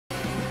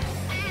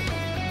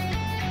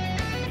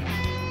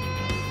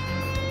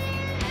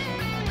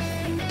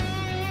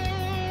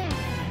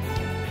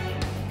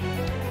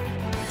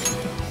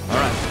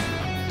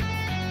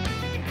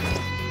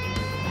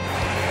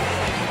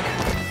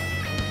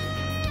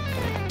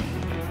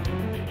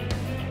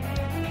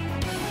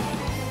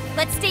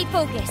Let's stay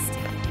focused.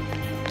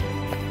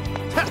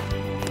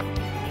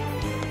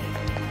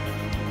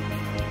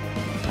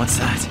 What's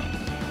that?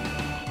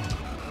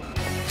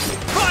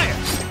 Fire!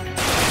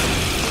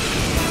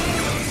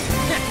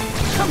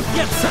 Come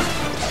get some!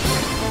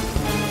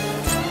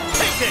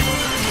 Take this!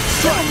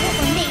 Show them what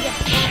we're made of.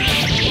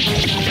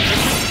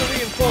 The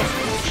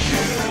reinforcements!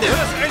 Let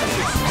us end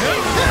this!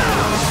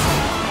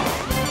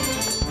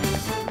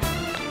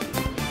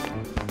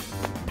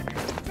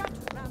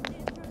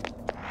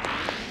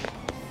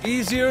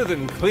 Easier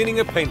than cleaning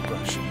a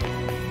paintbrush.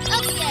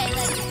 Okay,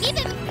 let's keep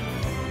it.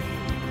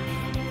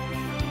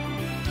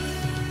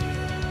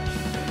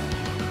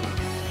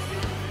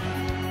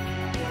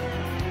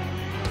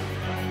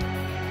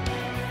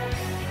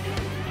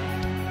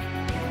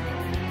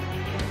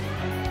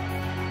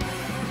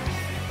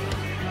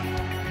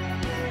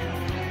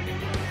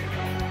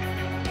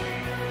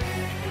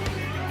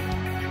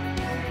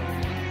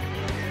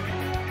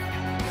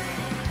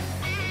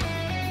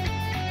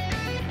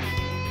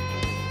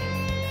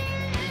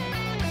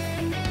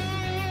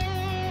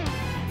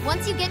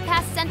 Once you get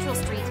past Central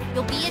Street,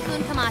 you'll be at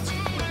Bunkamachi.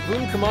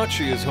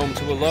 Bunkamachi is home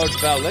to a large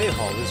ballet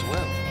hall as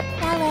well.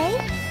 Ballet?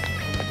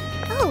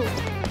 Oh,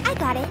 I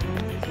got it.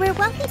 Where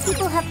wealthy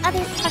people have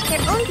others park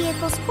their own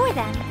vehicles for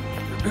them.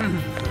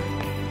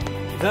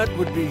 That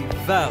would be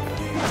valet.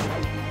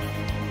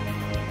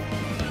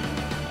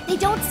 They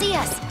don't see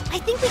us. I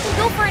think we can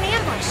go for an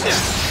ambush.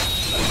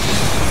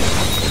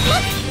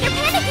 Look, they're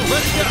panicking.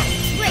 Let's go!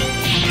 Great.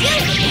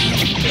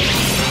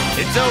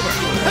 It's over!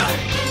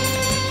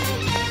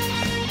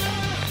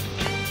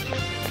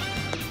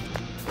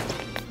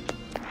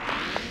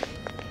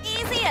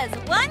 Easy as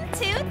 1,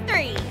 2,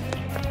 3.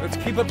 Let's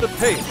keep up the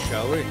pace,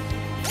 shall we?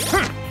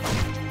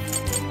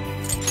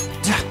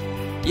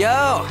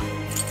 Yo!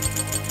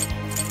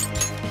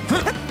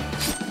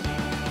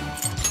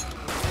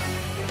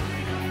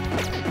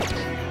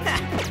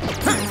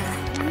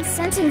 I'm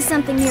sensing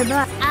something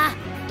nearby. Ah,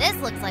 this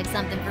looks like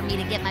something for me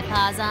to get my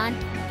paws on.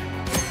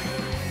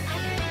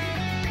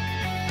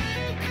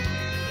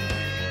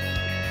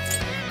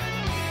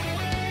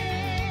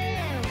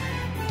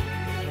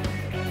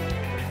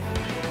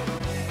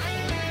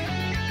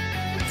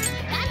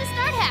 Time to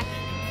start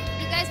hacking.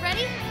 You guys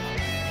ready?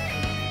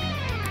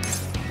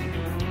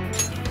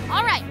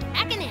 All right,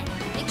 hacking in.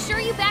 Make sure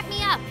you back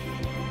me up.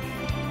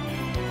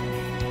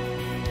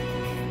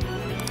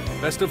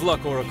 Best of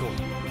luck, Oracle.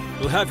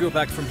 We'll have your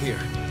back from here.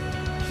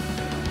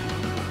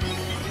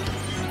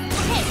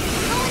 Okay,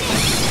 going in.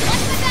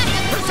 Watch my back,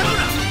 everyone.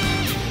 Persona!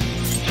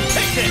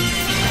 Take this!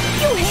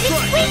 You hit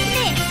its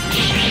weakness!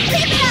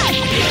 Keep it up!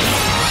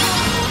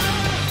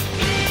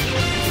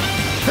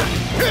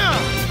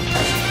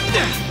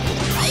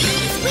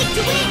 It's weak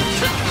to win!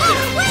 Blow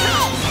it away!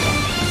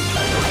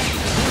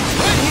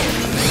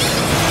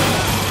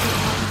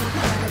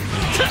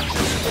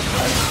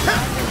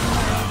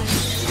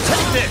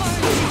 Take this!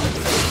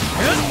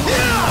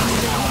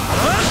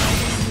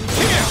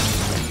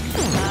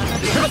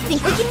 I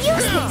think we can use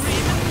this.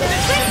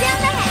 Bring down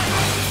the head.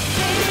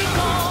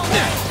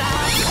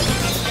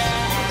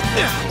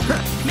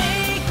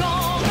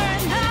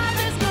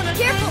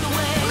 Careful!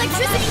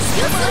 Electricity's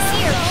useless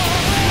here!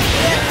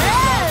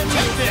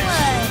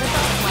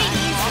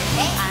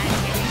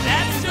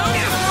 That's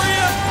over for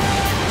you!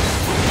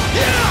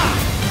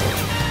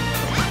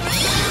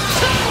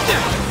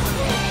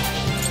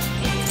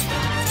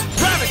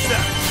 Grab it,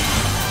 sir!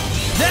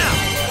 Now!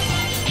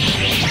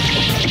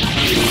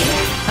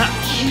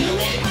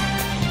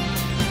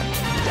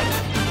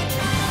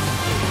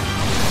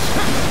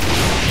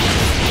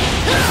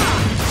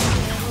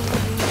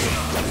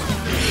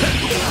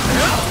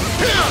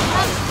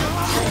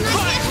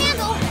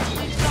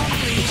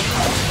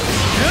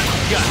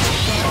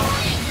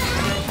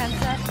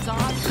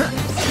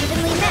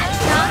 Evenly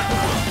matched, huh?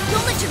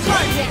 Don't let your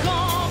guard down!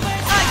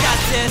 I got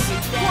this!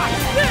 Watch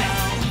this!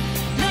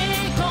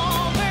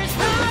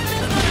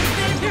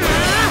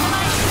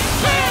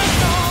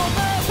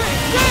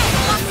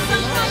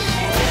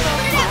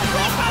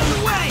 Out of the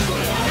way!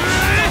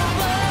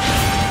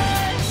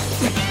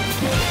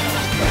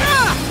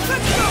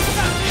 Let's go!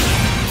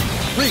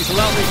 Please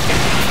allow me.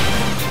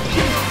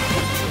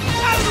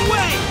 Out of the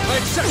way! I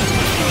accept.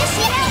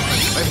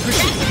 I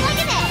appreciate it. Look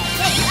at that!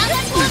 Hey, now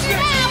let's walk her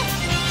out!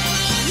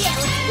 Yeah,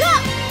 let's go!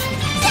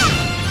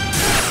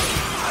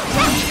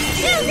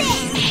 Do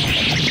this!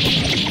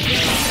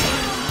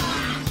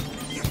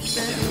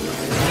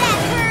 That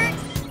hurt!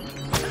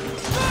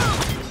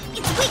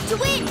 It's weak to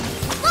win!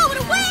 Blow it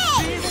away!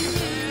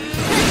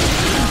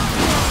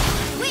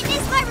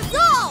 Witness my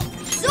resolve!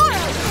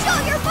 Zoro, show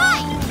your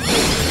fight!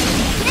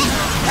 Let's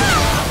go!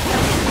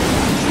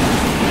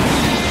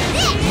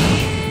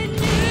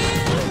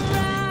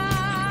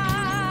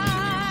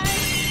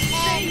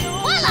 And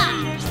voila!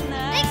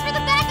 Thanks for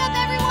the backup,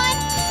 everyone!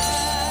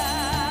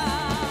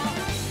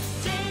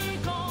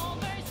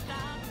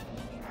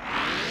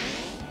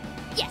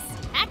 Yes,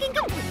 hacking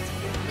complete.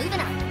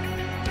 Moving on.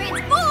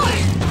 Transform!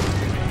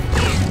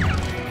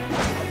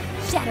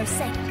 Shadow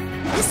Saint,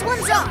 this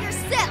one's off.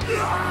 Yourself!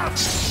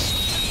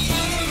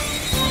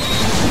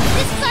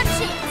 Now's our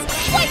chance!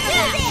 What do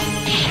this?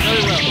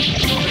 Very well.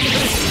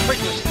 Let's finish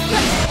quickly.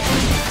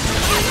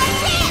 Now's our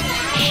chance!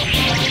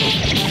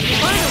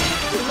 Finally!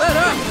 Let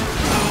up!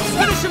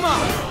 Finish him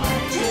off!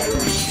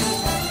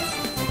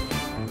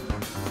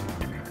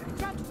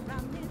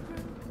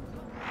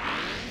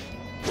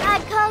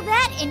 I'd call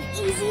that an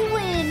easy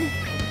win.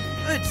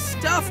 Good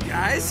stuff,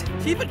 guys.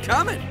 Keep it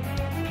coming.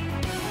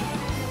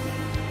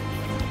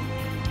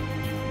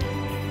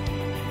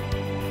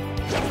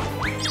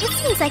 It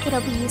seems like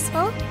it'll be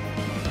useful.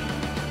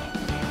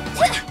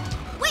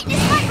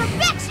 Witness my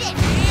perfection!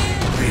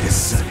 Wait a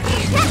second.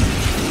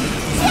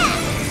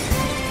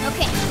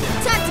 Okay,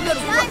 time to go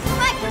to work for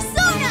my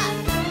persona!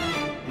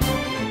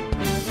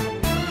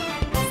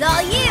 It's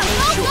all you!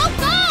 Go, go,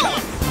 go!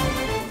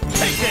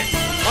 Take this!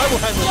 I will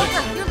handle this!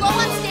 Joker, you're low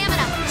on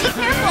stamina. Be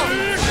careful!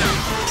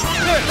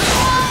 There!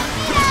 Oh,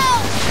 no!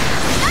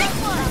 Nice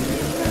one!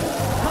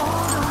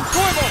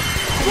 Corvo!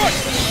 What?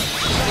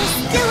 There's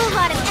still a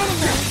lot of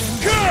enemies.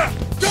 Go!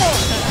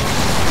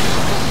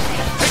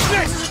 Take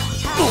this!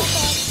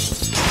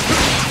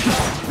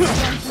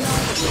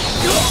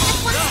 This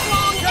one's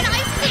strong, and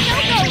ice is a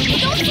no-go!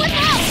 Don't flip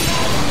out!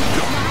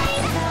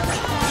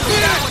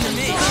 That one to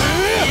me.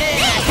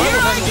 Here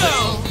I go.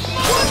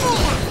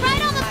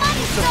 Right on the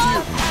button, Star!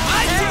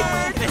 I see.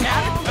 They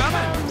have it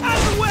coming. Out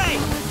of the way.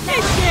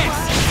 Take this.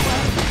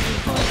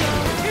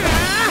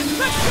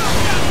 Let's go.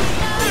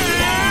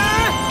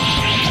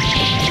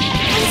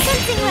 I'm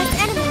sensing less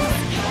enemies.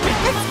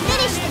 Let's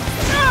finish this.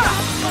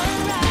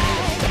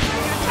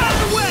 Out of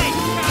the way.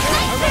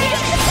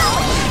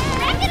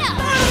 Back it up!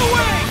 Out of the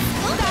way.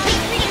 Those are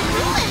pretty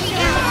cool in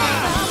here.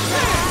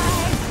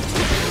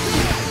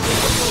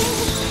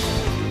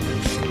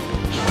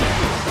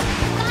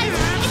 Guys,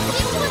 it's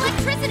immune to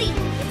electricity.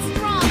 It's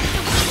strong, so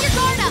keep your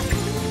guard up.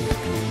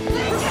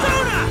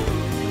 Persona.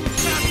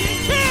 Champion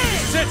King.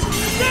 Sit!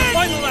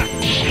 Final act!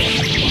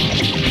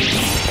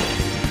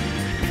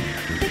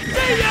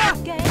 See ya.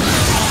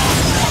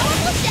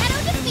 Powerful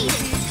Shadow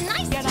defeated.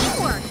 Nice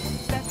teamwork.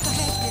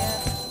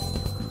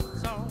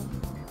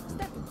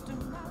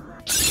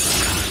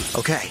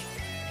 Okay.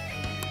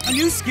 A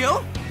new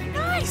skill?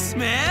 Nice,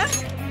 man.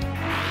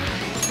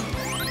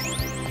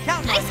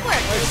 Count Nice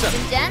work, ladies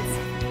and gents.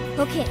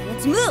 Okay,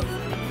 let's move.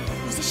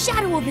 There's a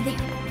shadow over there.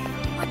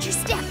 Watch your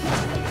step.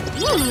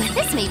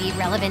 This may be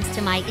relevant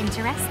to my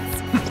interests.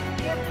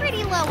 You're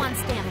pretty low on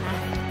stamina.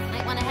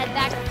 Might want to head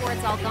back before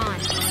it's all gone.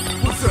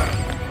 What's that?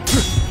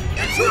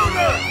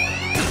 Intruder!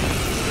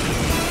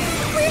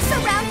 We're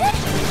surrounded?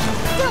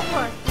 Don't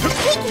worry. We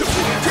can do it.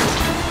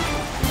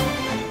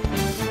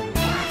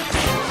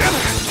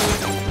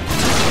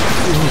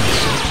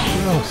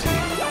 Don't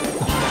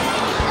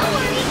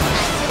worry.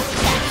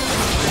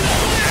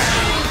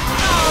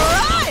 All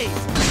right.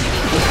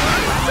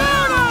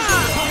 Persona.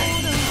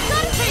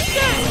 Gotta take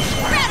this!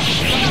 Grab it!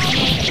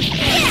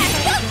 Yeah,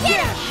 go get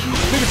him!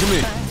 Leave it to me.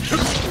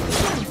 Let's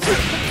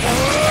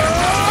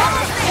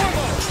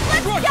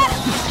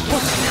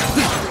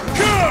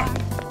go!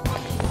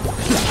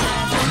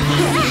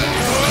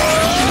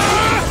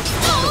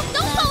 No,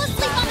 don't fall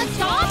asleep on the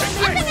job!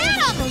 Up and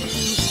at him!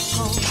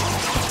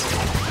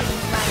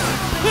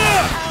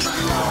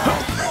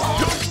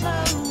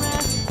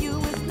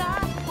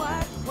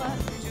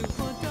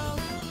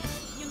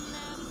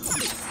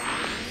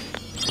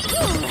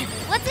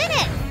 What's in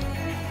it?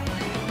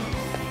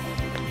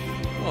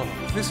 Oh,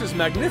 this is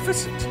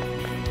magnificent.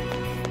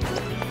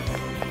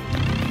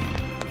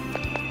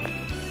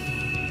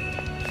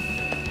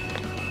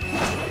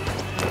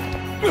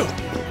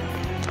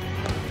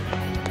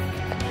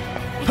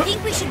 I think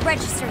we should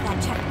register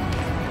that checkpoint.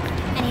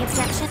 Any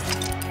objections?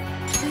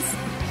 Please.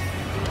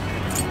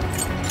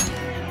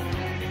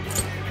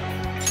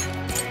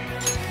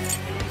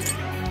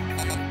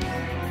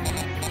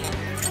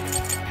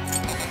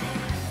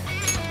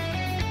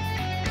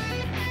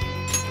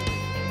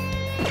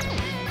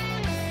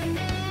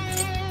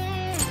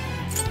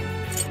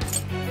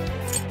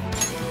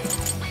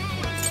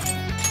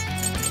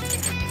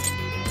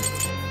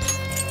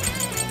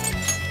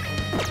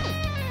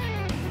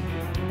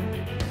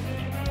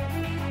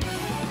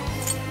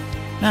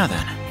 Now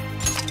then.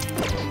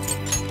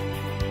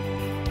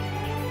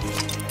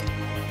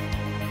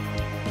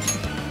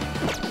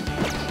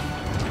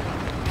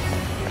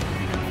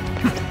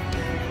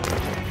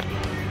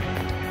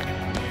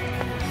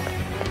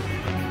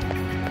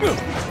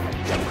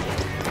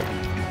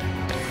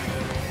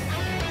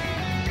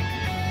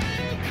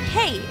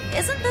 Hey,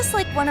 isn't this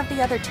like one of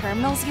the other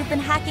terminals you've been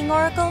hacking,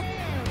 Oracle?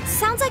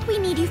 Sounds like we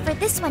need you for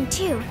this one,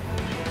 too.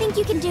 Think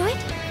you can do it?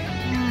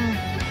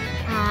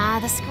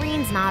 The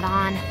screen's not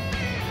on.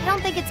 I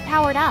don't think it's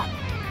powered up.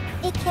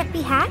 It can't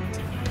be hacked?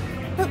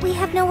 But we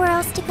have nowhere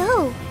else to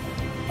go.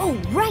 Oh,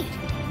 right!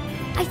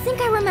 I think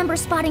I remember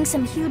spotting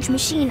some huge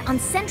machine on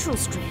Central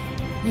Street.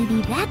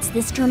 Maybe that's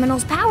this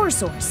terminal's power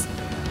source.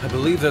 I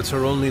believe that's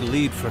our only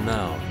lead for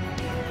now.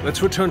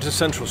 Let's return to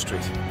Central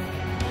Street.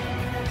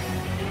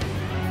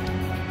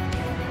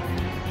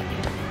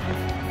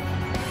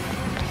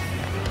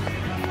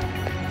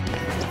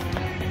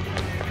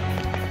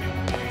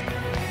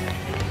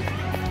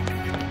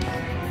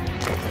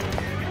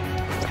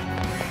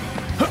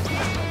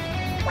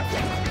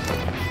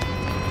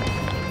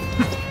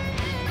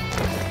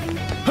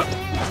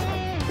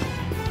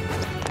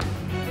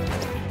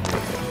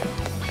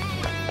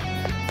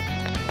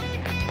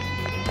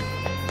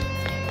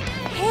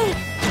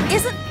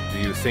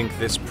 think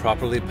this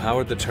properly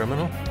powered the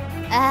terminal?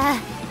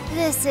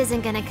 This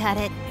isn't gonna cut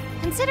it.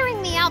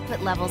 Considering the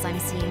output levels I'm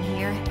seeing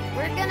here,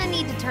 we're gonna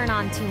need to turn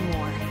on 2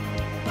 more.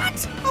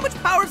 What? How much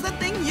power does that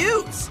thing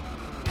use?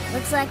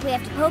 Looks like we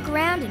have to poke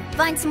around and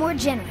find some more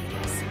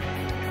generators.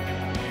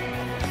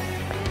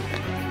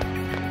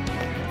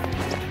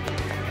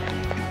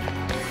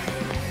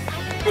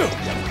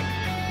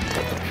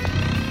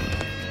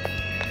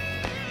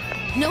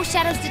 No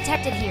shadows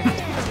detected here.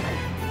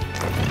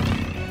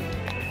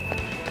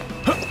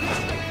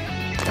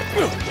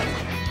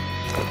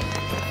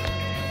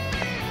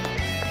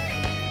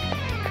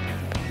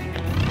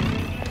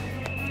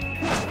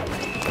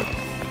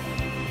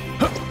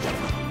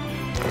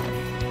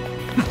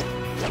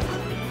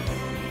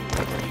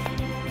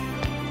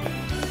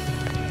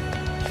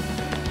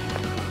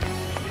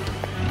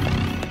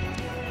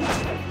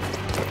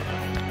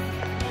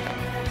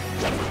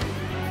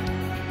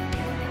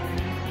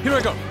 Here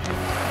I go.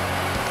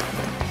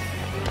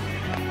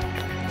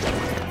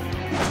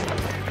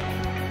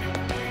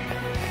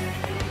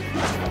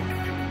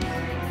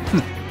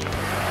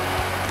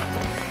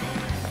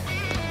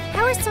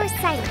 Power source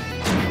sighted.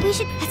 We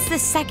should... That's the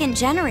second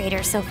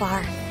generator so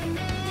far.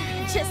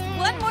 Just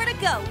one more to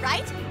go,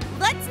 right?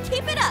 Let's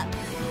keep it up.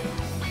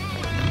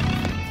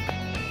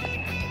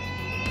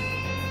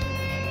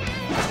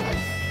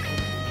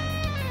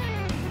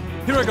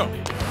 Here I go.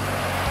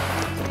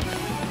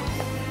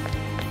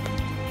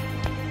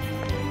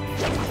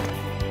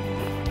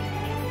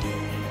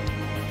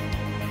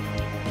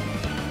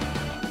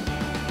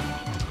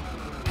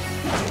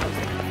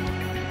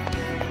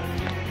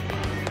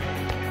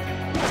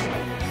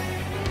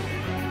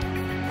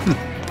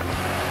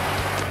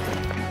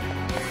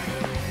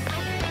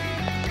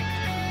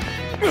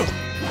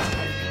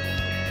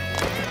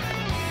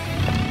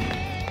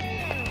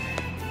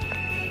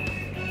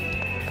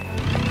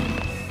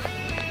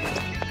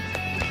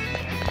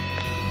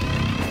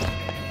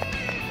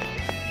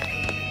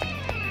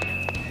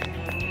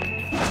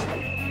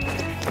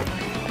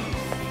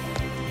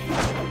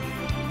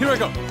 Here I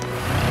go.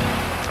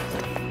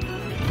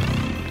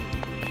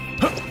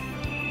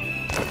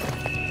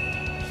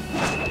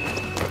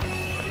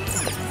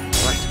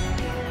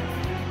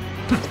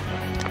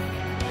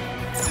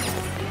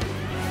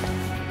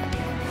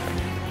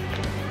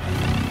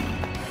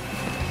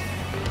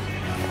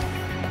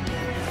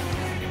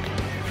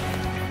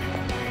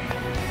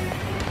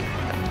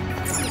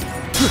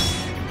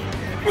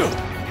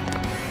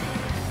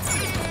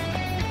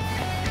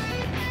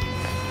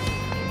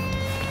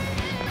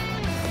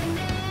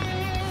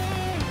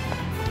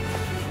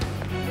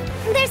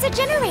 There's a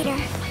generator!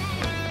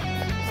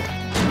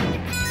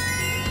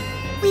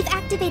 We've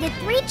activated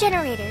 3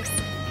 generators.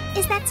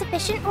 Is that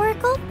sufficient,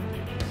 Oracle?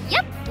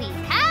 Yep, we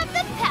have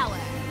the power.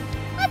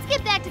 Let's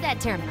get back to that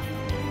terminal.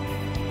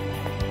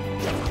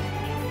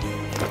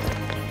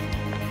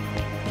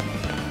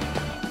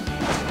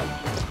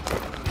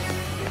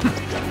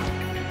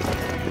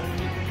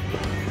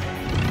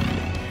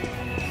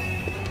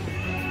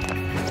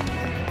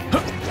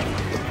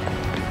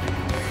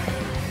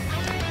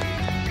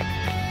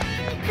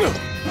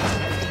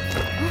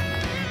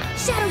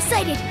 Shadow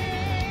sighted!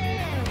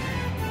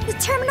 The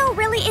terminal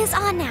really is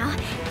on now.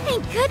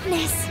 Thank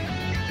goodness.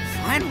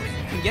 Finally,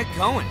 we can get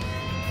going.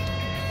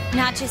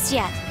 Not just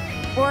yet.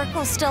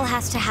 Oracle still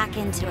has to hack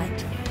into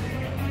it.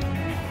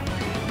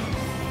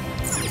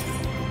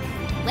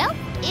 Well,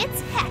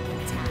 it's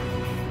hacking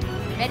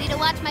time. Ready to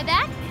watch my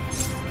back?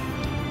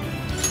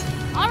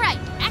 All right,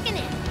 hacking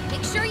in.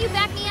 Make sure you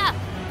back me up.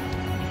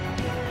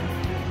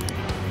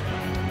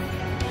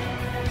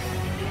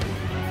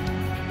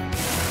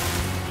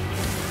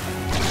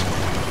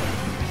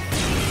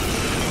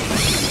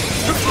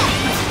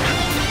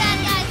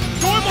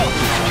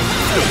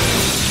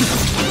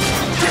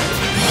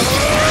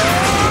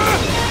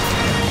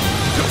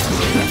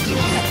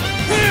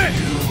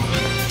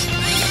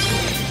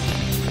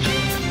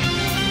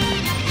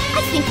 I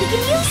think we can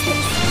use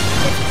this.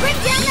 Let's bring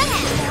down the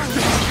hammer.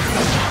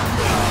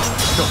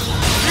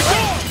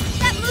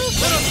 That move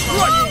was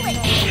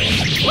flawless.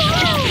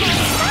 Wow,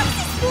 Fox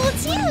is cool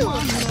too.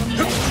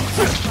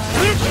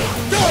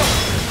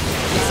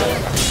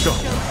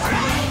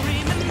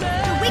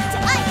 You're weak to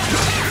ice.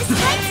 This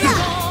lights up.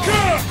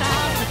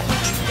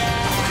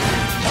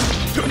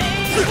 Can I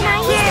use it? Okay,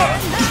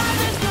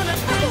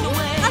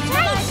 I'll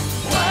try it.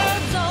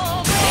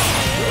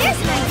 Here's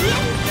an idea.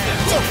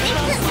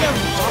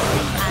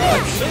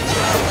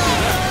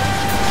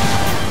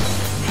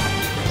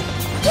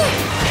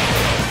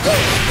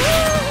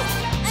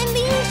 I'm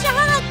being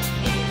shot!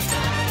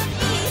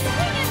 Please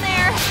hang in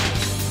there.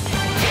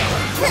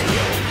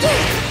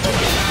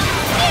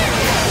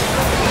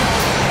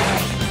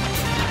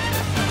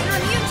 You're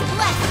immune to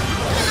bless.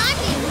 And I'm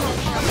being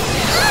held.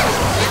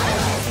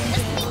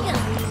 Let's be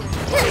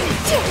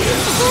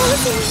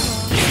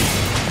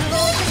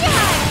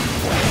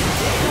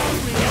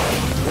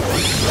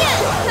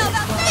How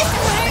about this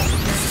one?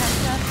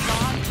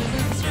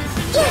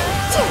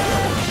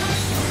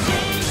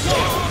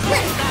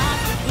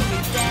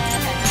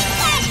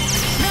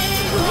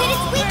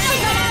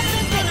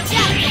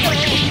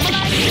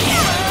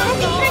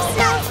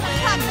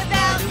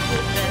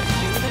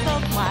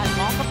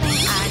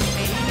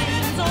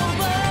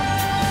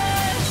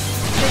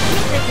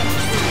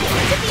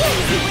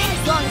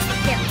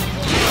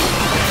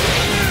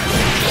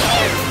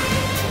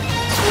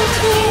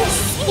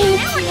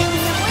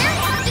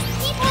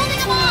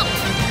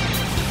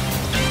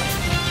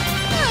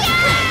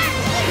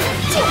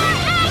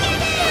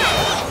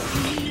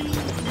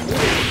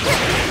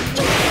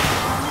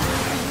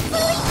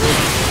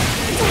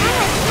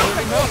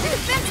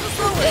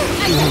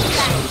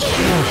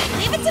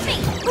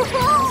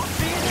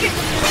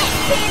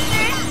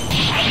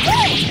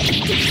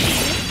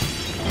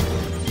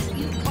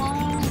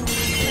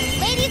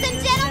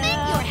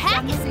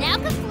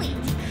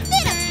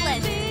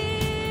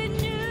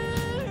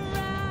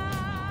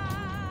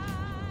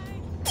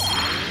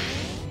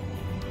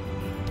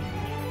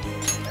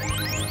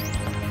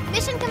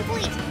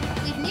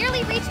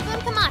 we reach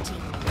Bunkamachi.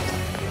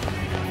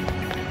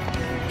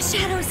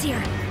 Shadow's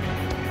here.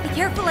 Be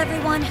careful,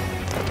 everyone.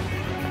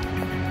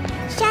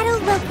 Shadow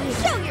located.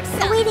 Show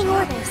yourself. Awaiting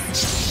orders.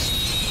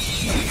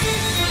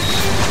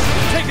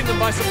 Taking them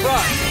by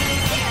surprise!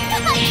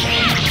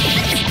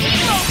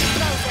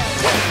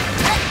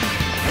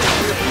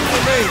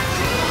 Remain!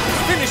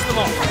 Finish them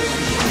off!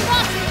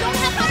 Boss, you don't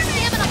have much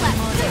stamina left.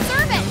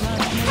 Conserve it!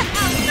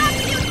 I'll knock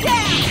you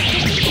down!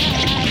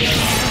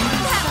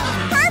 That was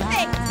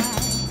perfect!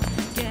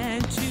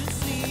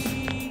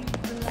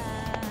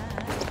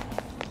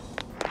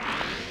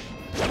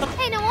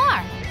 Hey, Noir.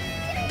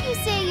 Didn't you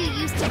say you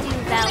used to do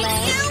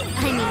ballet?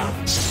 I mean,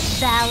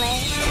 ballet?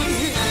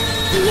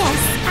 Yes,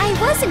 I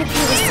was in a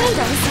few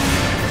recitals.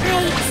 I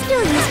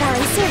still use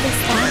valet service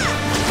though.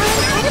 How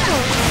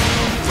incredible!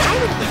 I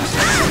would be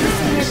interested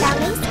in your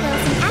ballet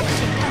skills in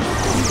action.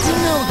 You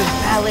know that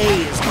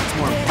ballet is much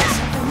more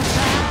impressive.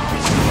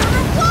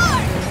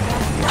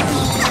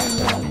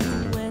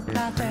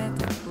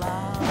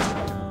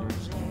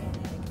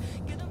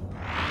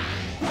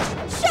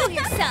 Show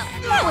yourself!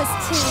 That was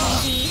too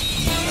easy.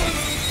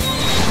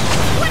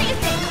 What do you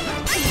think?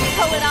 I can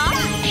pull it off?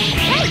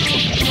 Right!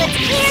 Let's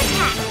clear a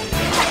path.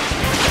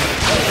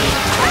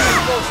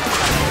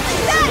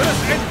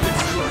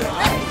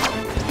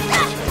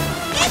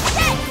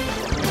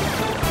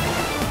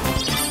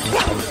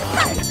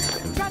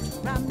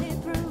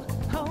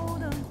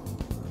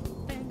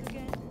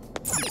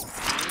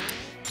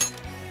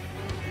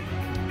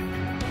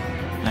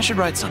 I should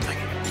write something.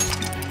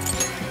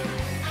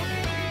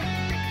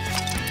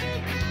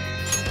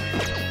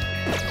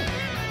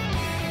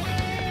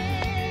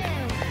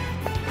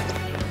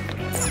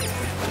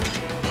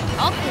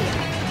 All clear.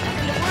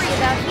 Nothing to worry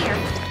about here.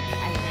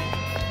 I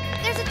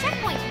think. There's a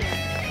checkpoint here.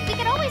 We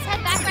could always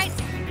head back right...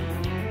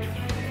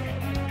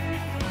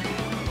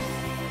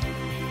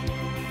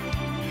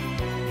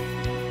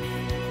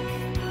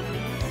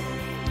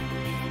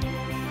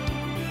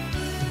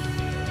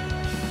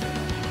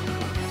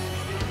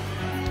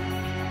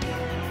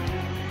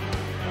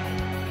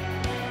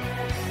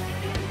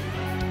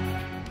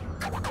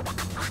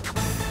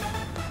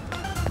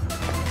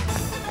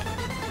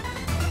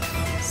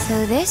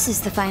 So this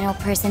is the final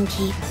prison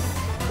keep.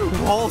 The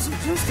walls are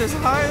just as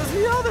high as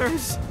the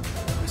others.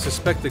 I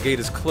suspect the gate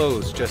is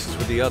closed, just as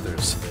with the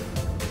others.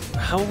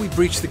 How will we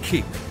breach the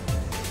keep?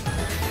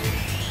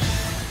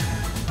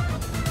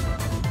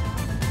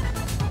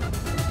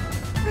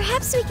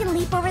 Perhaps we can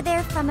leap over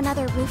there from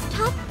another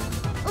rooftop?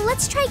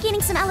 Let's try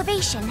gaining some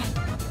elevation.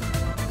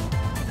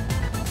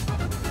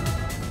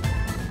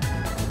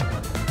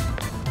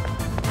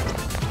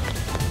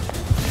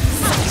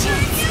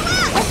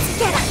 Let's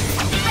get up!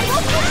 I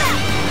won't go back!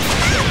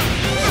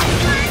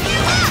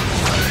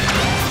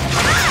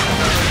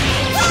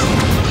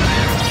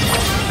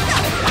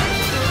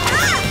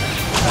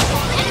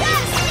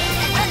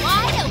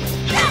 Wide open.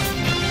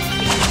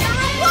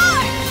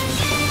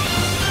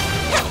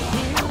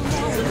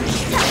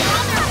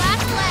 On their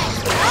last leg.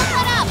 Don't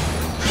let up.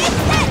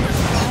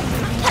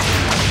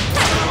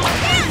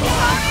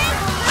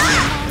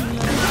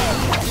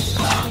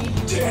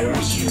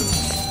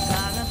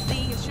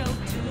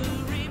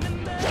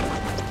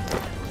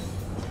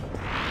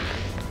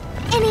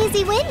 An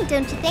easy win,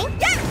 don't you think?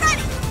 Get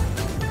ready!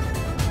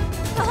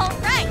 All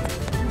right,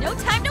 no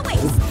time to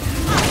waste.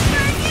 I'll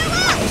burn you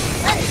up!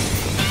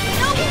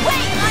 No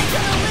way I'm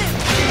gonna lose!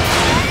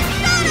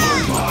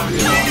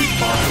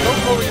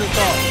 Don't lower your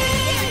guard.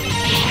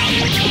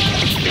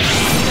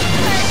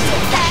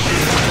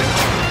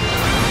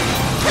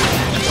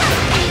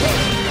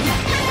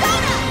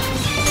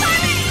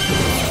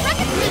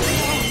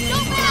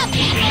 Don't let up.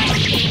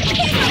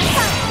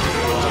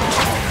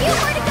 You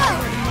where to go?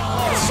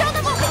 Show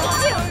them what we can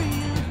do!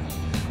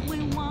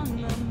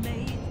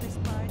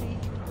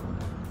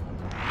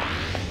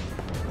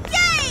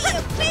 Yay!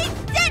 We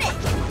did it!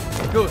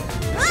 Good.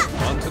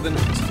 On to the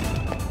next.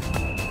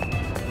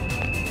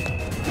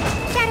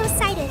 Shadow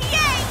sighted.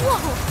 Yay! Whoa,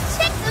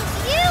 check the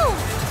view.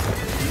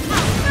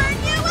 I'll burn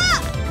you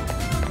up!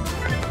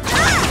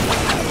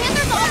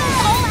 Panther's almost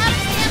all out of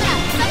stamina.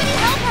 Somebody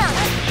help her.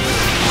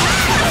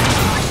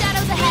 More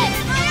shadows ahead.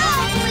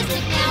 Almost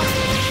ballistic now.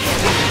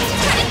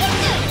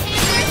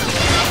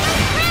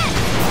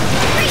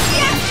 Great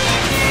reaction!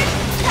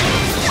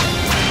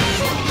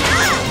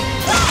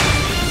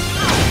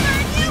 I'll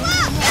burn you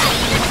up!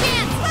 Your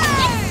chance.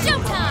 It's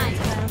showtime.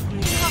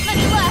 Not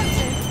many left.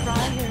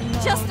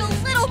 Just a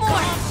little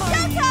more.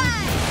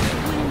 Showtime!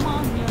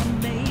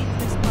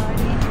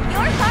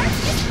 Your heart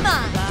is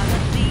mine.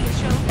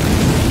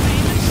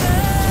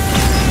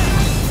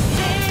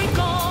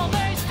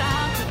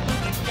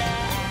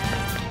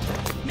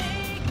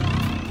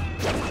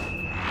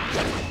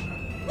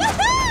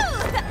 Woohoo!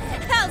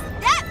 How's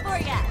that for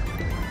ya?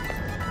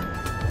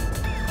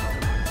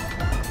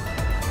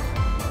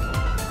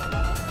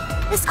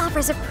 This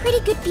offers a pretty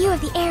good view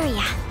of the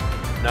area.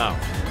 Now,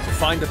 to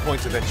find the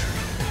points of entry.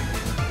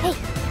 Hey,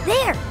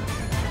 there!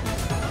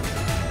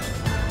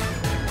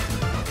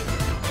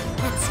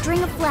 That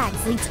string of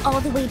flags leads all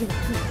the way to the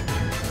keep.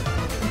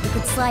 If we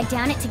could slide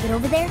down it to get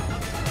over there?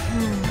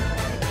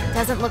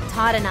 Doesn't look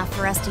taut enough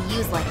for us to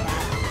use like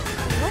that.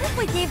 What if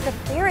we gave the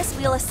Ferris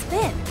wheel a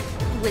spin?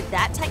 Would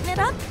that tighten it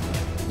up?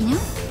 You know,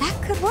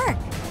 that could work.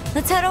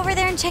 Let's head over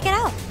there and check it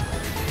out.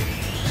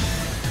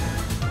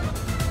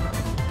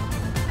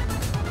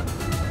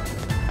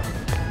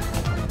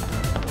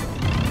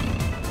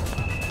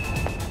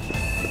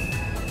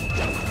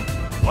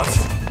 What?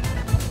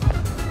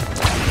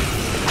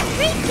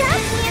 Great job,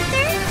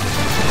 Panther!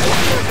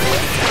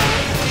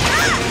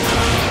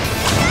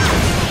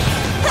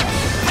 The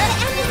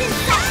end is in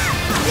sight!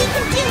 We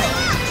can do it!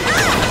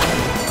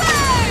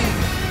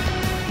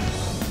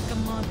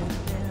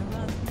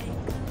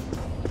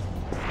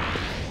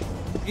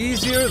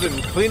 Easier than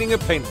cleaning a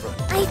paintbrush.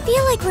 I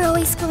feel like we're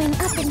always going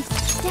up and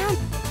down.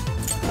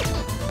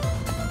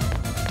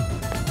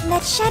 And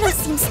that shadow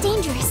seems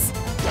dangerous.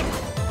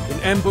 Can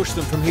ambush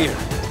them from here.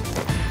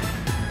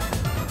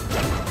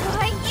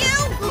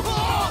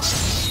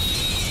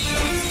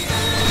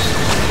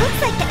 Looks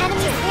like the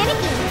enemy's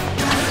panicking.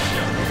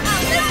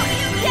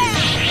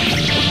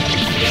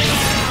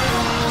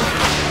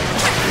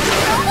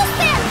 We're almost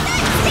there!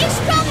 Stay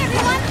strong,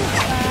 everyone!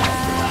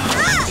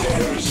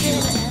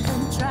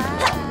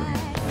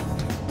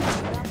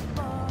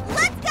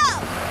 Let's go!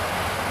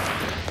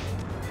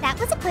 That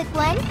was a quick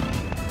one.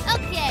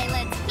 Okay,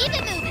 let's keep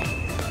it moving.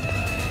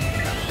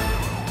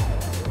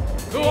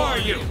 Who are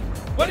you?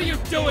 What are you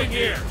doing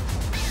here?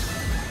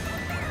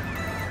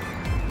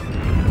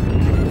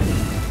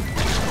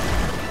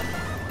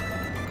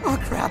 Oh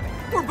crap,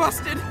 we're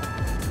busted!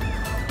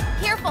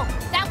 Careful,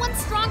 that one's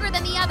stronger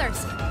than the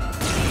others.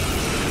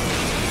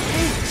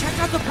 Hey, check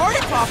out the party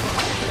popper!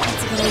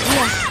 That's a good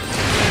idea.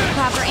 With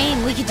proper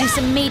aim, we could do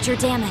some major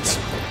damage.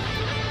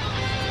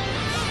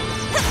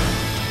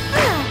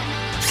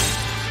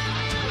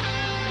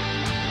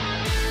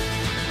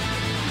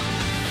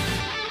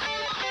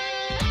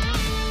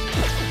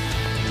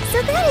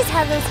 So that is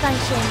how those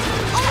function.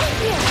 Only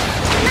here.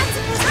 We're not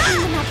supposed to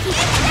clean them up here.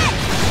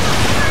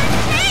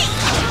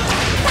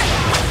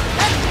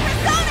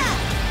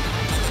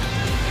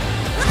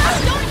 I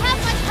don't have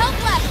much health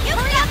left.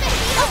 Hurry up and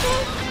heal. Okay.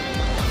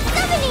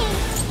 Summoning.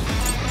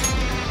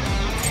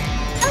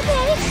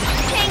 Okay.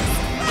 Thanks.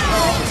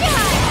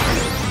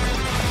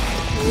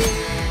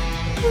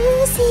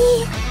 Woozy.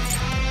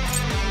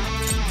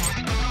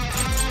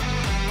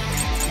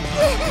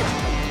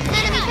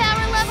 Enemy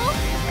power level.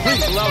 Please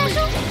Nothing allow me.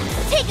 special.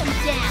 Take him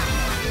down.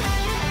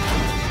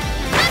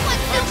 Come on,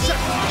 Silky.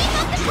 Keep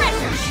up the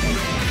pressure.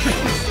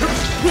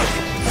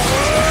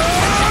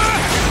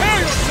 Prepare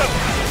yourself!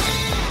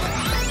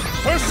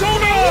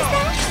 Persona!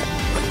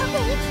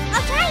 Okay,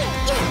 I'll try it.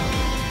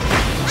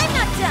 I'm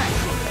not done.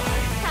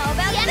 How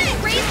about The enemy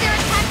raised their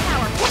attack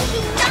power. We do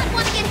not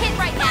want to get hit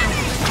right now.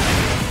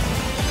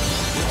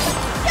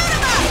 Shut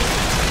him up!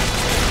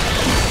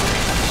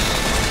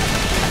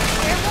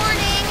 Fair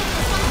warning.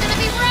 This one's gonna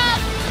be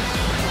rough.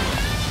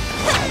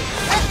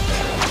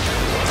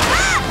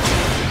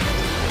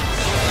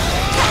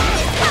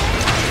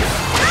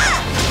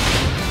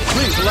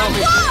 Please allow me.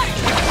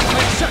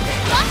 Wait, check.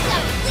 Lost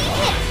out. Clean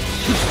hit.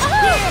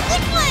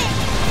 Big flame!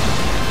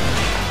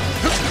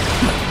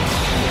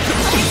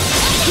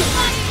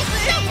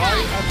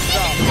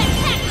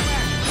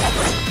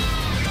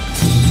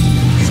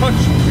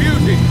 Such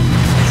beauty!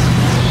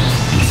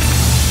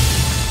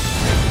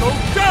 Go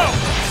down!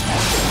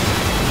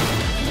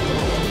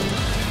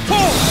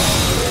 Pull!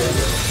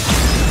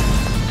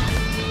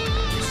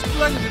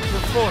 Splendid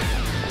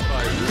performance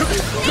by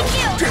Thank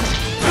you.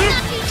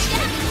 Not too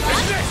shabby,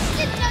 Rob.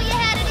 Didn't know you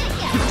had it in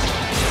ya.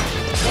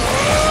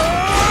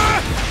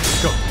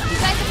 Go! You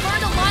guys have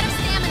burned a lot of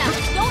stamina.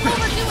 Don't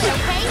overdo it,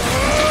 okay?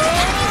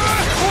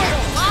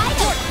 Wide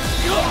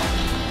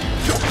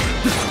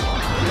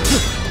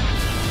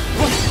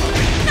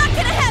Not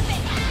gonna happen!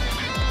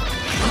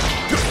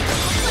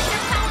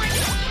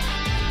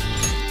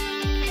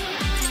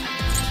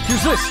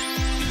 Use this!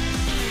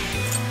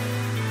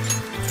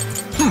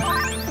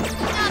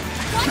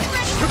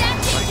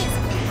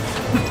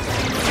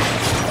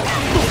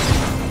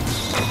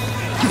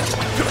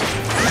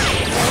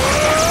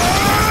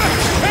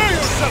 Prepare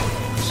yourself!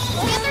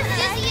 Give her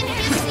Dizzy and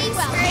give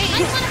Seawell.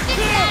 Might want to fix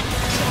that.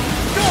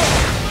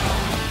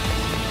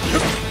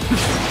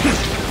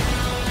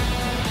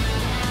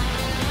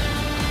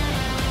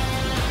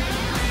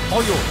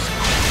 All yours.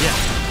 Yeah,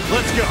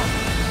 let's go!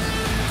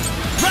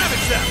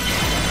 Ravage them!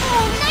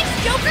 Oh, nice,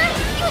 Joker!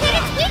 You hit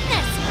its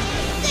weakness!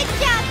 Good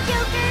job,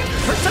 Joker.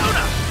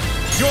 Persona!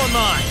 You're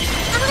mine!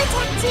 I'll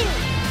attack too.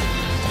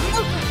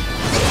 Okay.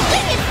 We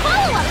can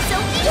follow up,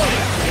 Sophie!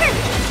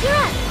 Perfect. You're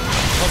up.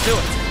 I'll do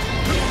it.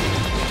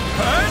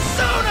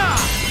 Persona!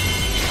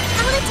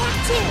 I'll attack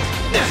too.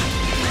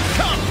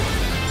 Come!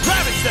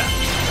 Ravage them!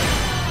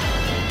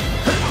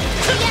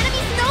 The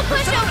enemy's no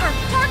pushover!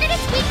 Target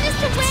its weakness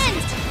to win!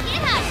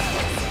 Yeah!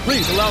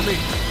 Please allow me.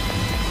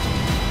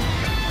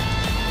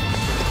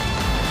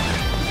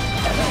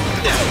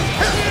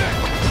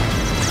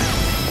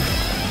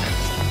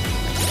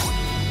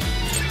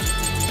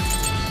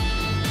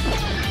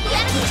 The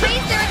enemy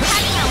raised their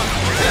attack power.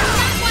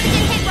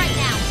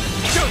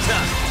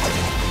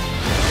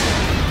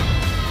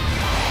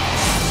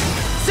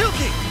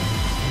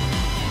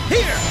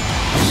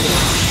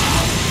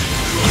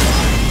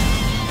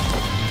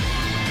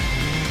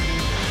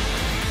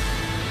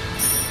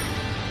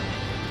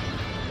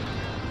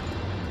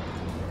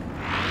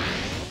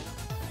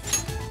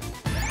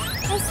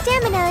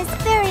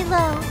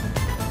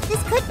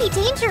 be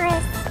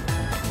dangerous.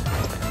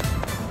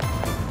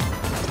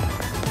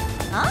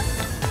 Huh?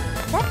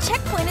 That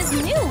checkpoint is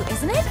new,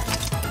 isn't it?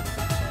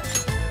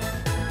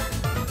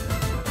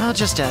 I'll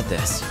just add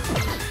this.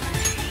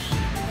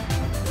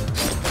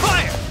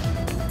 Fire!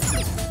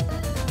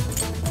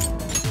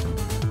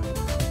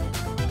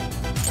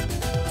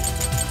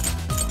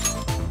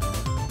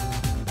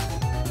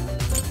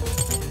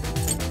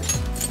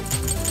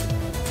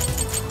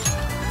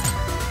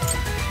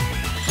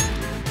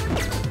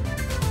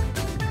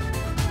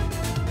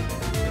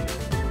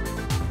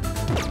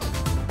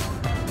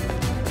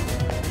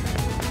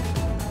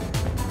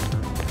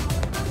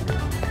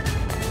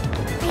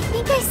 I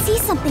think I see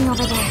something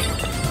over there.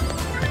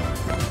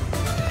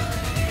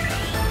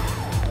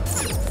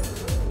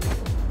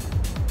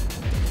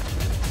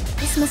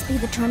 This must be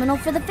the terminal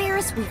for the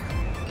Ferris Wheel.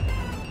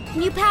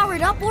 Can you power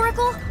it up,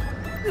 Oracle?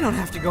 We don't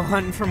have to go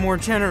hunting for more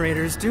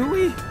generators, do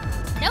we?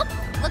 Nope,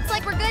 looks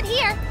like we're good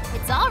here.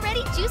 It's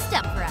already juiced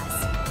up for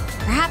us.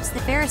 Perhaps the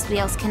Ferris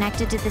wheel's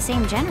connected to the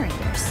same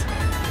generators.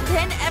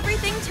 Then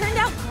everything turned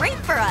out great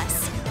for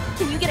us.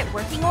 Can you get it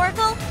working,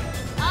 Oracle?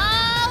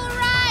 All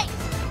right!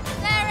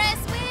 Ferris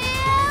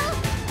wheel,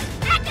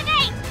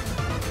 activate!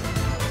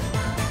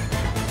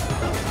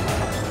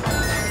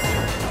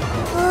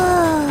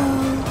 Whoa.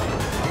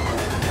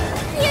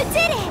 You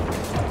did it!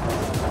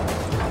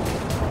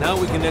 Now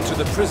we can enter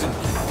the prison.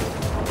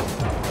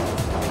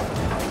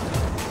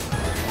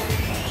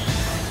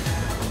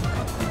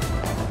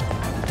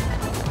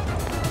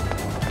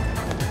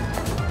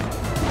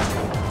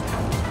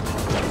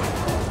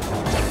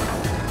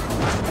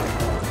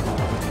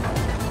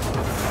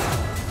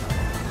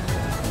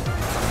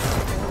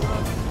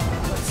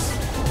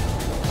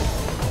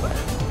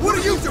 What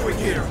are you doing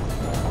here?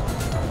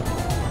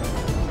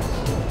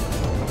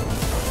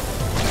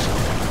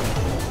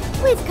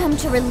 We've come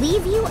to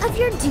relieve you of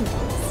your duties.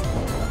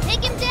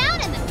 Take him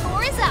down and the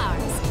floor is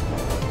ours.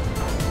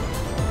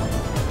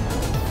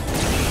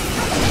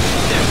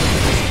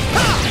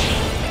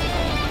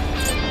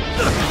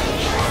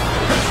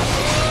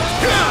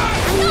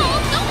 No,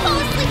 don't fall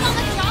asleep on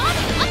the job!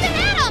 Up and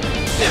at him!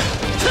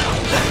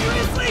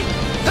 Seriously?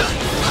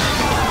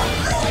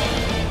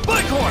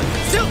 Bighorn!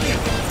 Silky!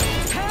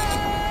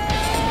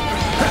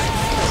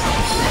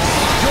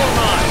 You're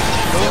mine!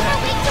 Go Super ahead!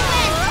 weak to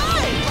win!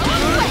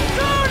 All the way!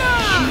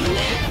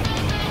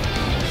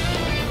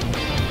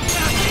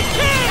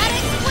 Gotta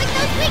exploit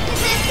those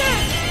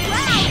weaknesses!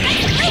 Wow,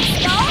 that's a move,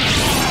 y'all!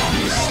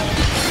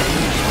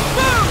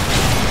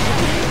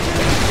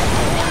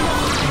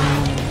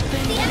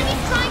 The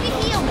enemy's trying to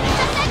heal!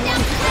 Shut that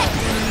down quick!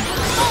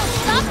 Oh,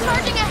 stop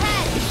charging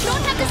ahead! You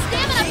don't have the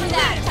stamina for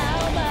that!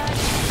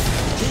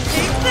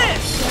 Take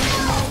this!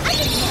 I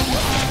can do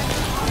it!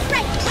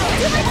 Right, I'll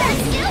do my best!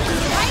 Still,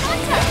 right on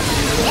top!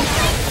 It's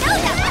like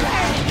Zelda!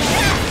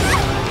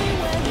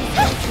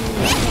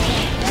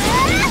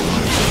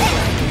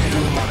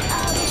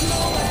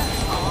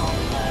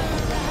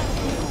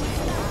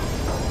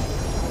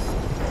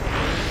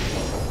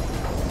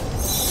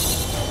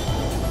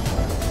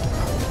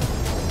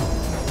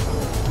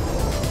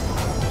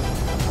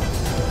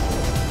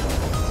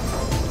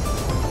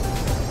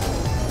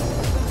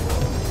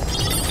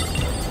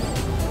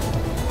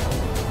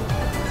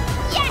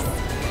 Yes!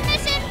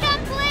 Mission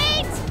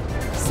complete!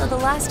 So the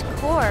last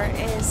core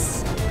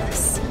is a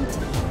CD.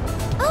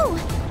 Oh,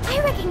 I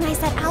recognize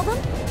that album.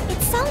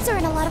 Its songs are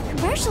in a lot of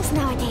commercials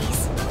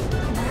nowadays.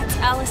 That's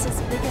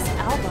Alice's biggest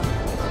album.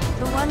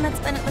 The one that's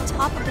been at the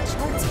top of the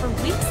charts for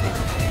weeks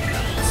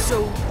now.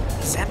 So,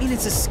 does that mean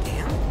it's a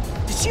scam?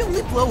 Did she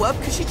only blow up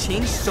because she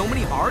changed so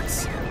many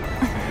hearts?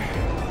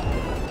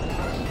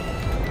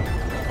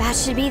 That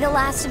should be the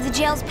last of the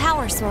jail's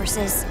power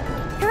sources.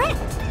 Correct.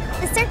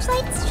 The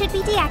searchlights should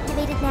be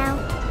deactivated now.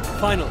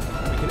 Finally,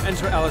 we can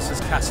enter Alice's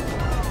castle.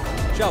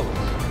 Shall we?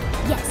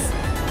 Yes.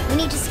 We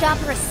need to stop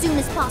her as soon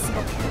as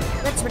possible.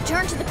 Let's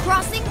return to the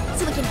crossing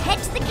so we can head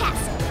to the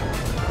castle.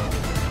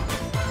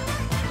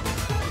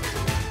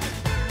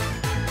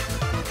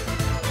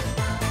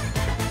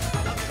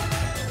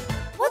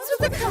 What's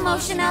with the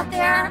commotion out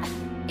there?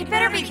 It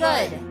better be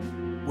good.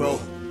 Well,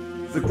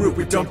 the group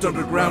we dumped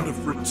underground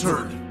have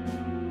returned.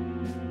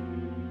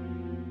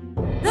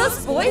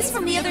 Those boys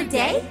from the other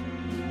day?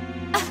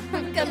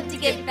 Come to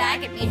get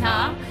back at me,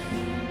 huh?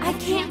 I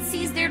can't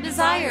seize their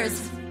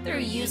desires. They're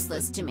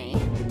useless to me.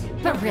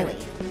 But really,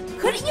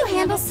 couldn't you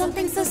handle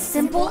something so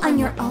simple on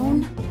your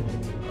own?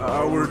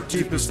 Our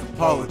deepest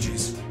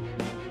apologies.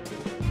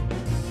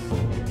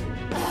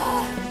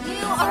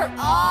 You are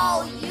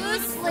all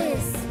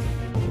useless.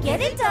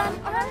 Get it done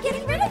or I'm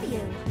getting rid of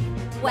you.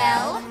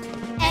 Well,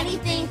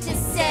 anything to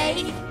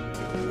say?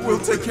 We'll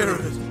take care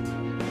of it.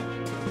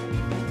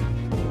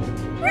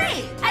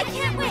 Great! I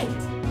can't wait!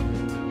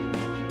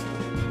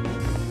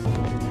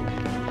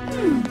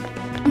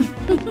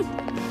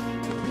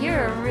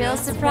 You're a real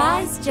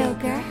surprise,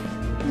 Joker.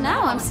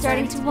 Now I'm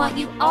starting to want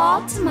you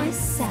all to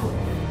myself.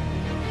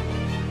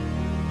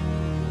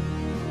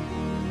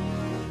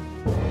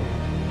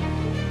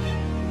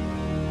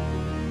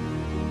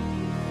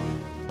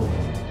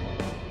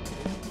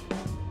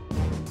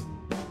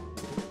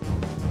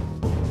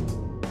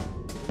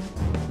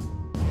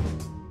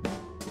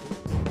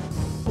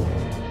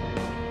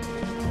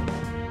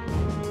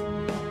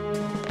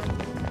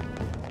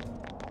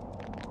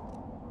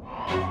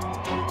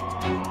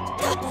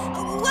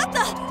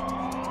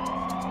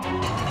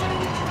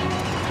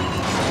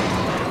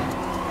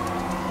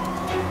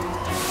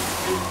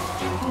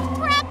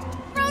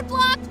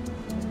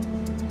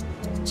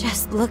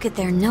 look at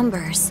their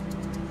numbers.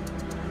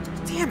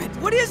 Damn it,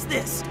 what is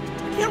this?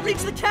 I can't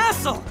reach the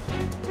castle!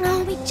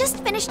 Oh, we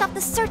just finished off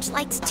the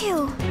searchlights,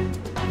 too.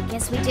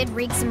 Guess we did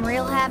wreak some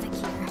real havoc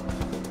here.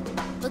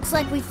 Looks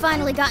like we've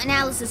finally gotten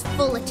Alice's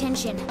full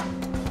attention.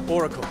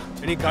 Oracle,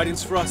 any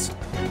guidance for us?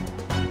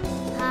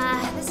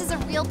 This is a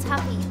real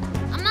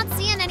toughie. I'm not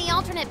seeing any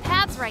alternate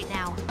paths right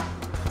now.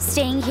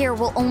 Staying here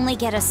will only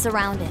get us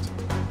surrounded.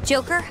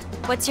 Joker,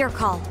 what's your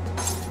call?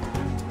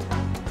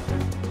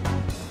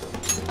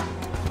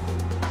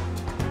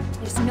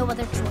 There's no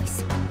other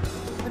choice.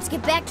 Let's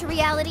get back to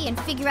reality and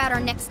figure out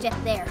our next step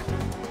there.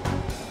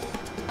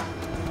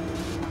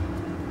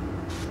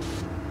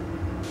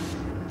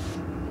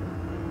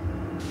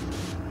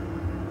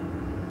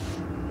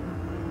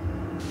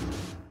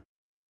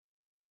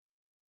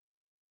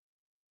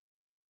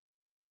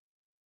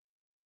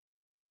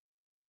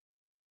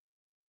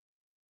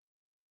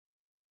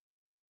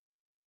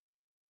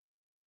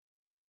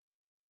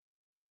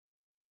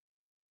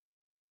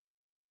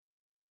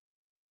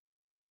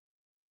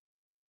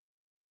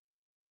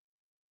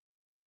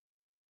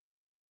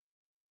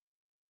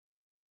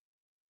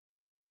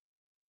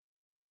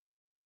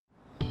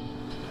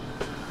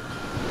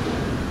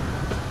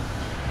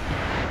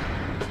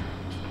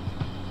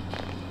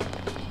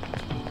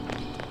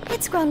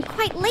 It's grown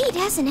quite late,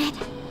 hasn't it?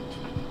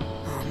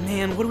 Oh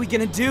man, what are we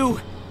gonna do?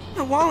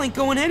 The wall ain't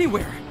going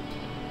anywhere.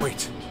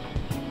 Wait.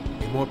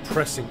 A more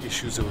pressing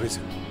issue's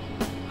arisen.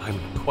 I'm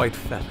quite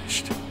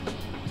famished.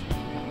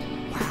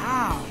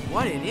 Wow,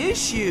 what an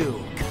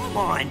issue! Come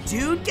on,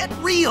 dude, get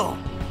real!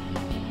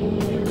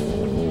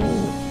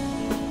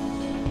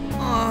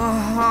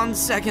 On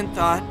second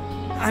thought,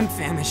 I'm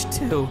famished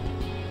too.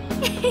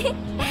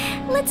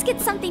 Let's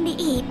get something to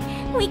eat.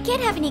 We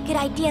can't have any good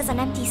ideas on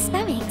empty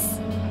stomachs.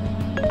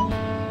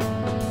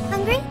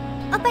 Hungry?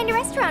 I'll find a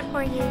restaurant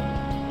for you.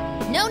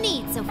 No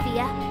need,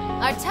 Sophia.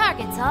 Our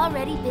target's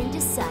already been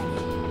decided.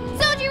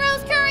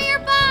 Sojiro's courier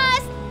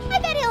boss! I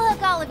bet he'll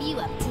hook all of you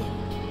up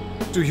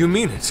too. Do you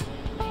mean it?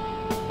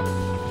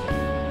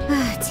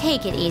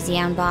 Take it easy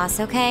on Boss,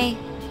 okay?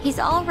 He's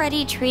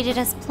already treated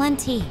us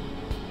plenty.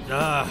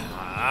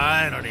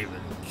 I don't even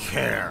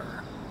care.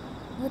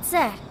 What's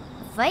that?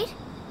 A fight?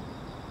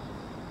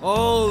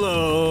 All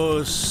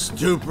those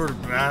stupid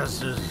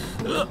bastards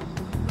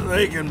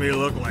making me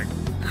look like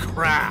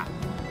crap.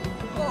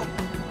 Oh,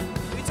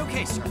 it's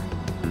okay, sir.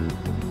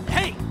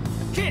 Hey,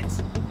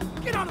 kids,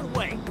 get out of the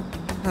way.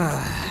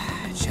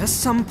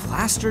 Just some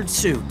plastered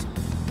suit.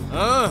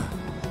 Huh?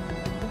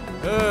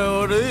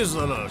 What are these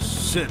little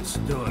shits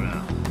doing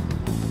now?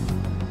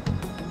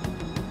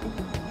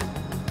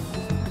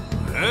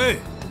 Hey,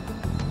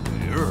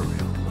 you're a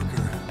real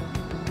looker.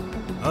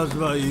 How's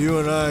about you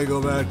and I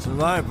go back to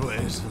my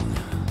place?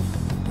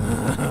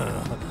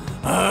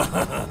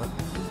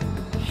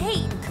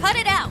 Hey, cut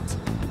it out!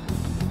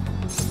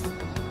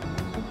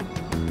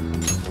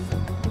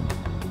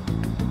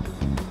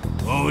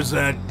 What was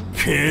that,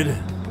 kid?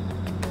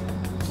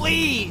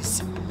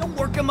 Please, don't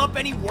work him up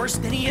any worse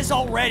than he is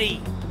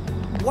already.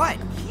 What?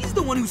 He's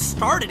the one who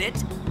started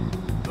it.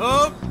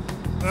 Oh,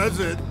 that's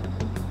it.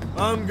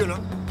 I'm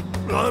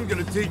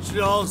gonna teach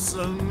y'all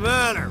some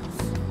manners.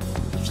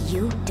 If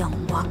you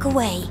don't walk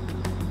away.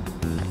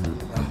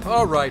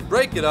 All right,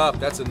 break it up.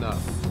 That's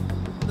enough.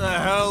 The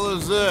hell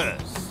is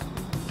this?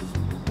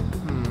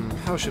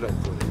 How should I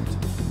put it?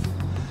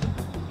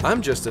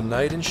 I'm just a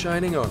knight in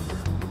shining armor.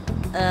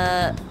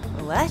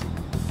 What?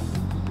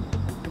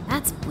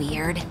 That's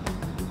weird.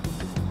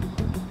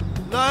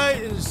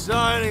 Knight in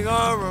shining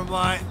armor,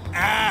 my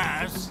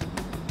ass.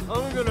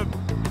 I'm gonna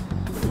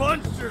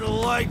punch her the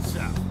lights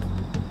out.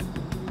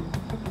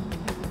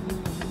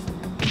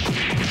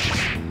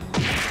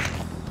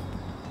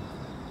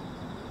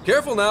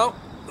 Careful now.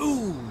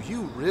 Ooh,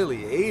 you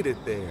really ate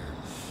it there.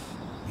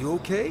 You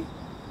okay?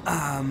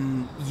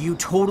 You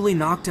totally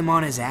knocked him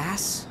on his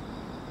ass?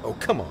 Oh,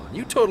 come on.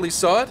 You totally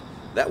saw it.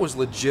 That was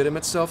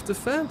legitimate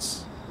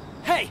self-defense.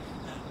 Hey,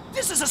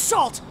 this is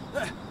assault.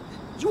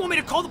 You want me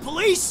to call the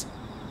police?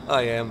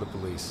 I am the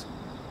police.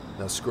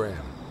 Now scram.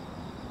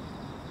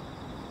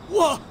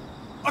 What?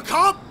 A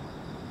cop?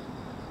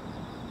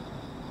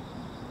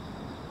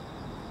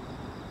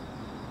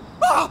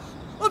 Ah!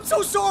 I'm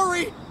so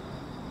sorry!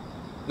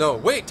 No,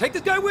 wait, take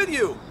this guy with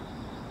you!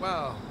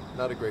 Wow,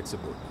 not a great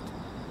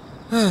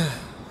subordinate.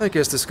 I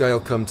guess this guy will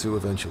come to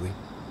eventually.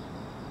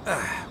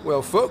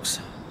 Well, folks,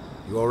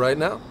 you all right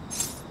now?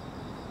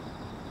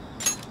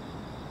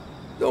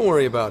 Don't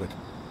worry about it.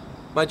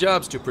 My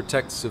job's to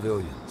protect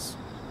civilians.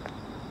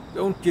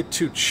 Don't get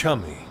too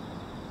chummy.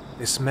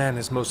 This man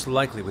is most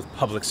likely with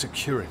public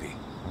security.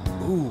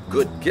 Ooh,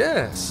 good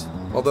guess.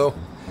 Although,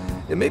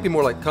 it may be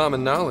more like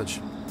common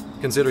knowledge,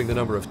 considering the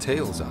number of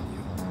tails on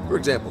you. For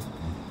example,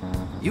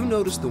 you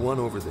noticed the one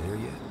over there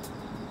yet?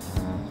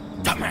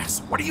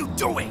 Dumbass, what are you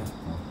doing?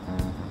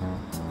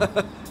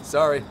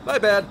 Sorry, my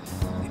bad.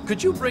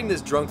 Could you bring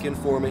this drunk in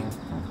for me?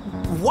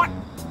 What?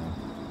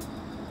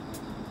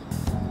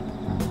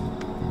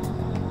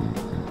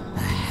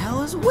 The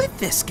hell is with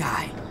this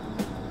guy?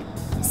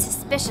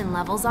 Suspicion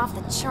level's off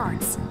the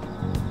charts.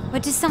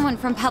 What does someone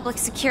from public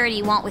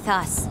security want with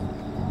us?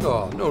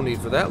 Oh, no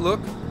need for that. Look,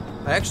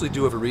 I actually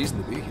do have a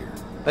reason to be here.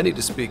 I need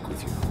to speak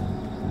with you.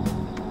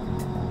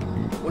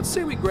 Let's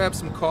say we grab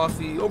some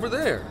coffee over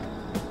there.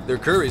 Their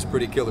curry's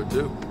pretty killer,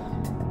 too.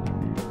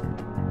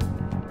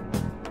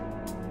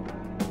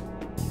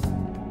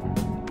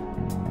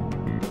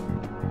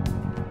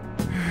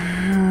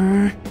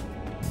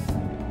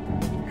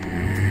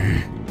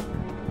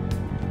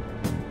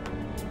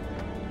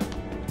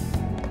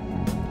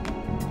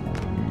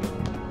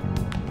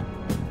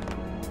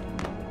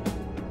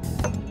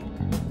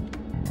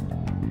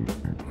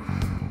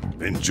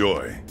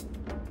 Enjoy.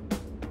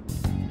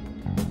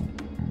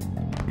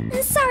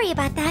 Sorry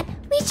about that.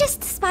 We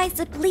just despise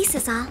the police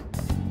is all.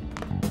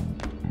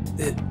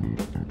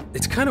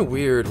 It's kind of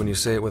weird when you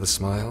say it with a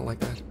smile like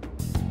that.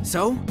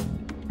 So?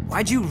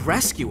 Why'd you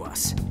rescue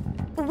us?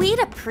 We'd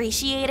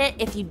appreciate it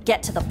if you'd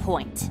get to the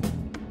point.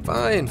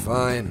 Fine,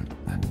 fine.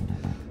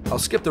 I'll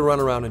skip the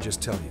runaround and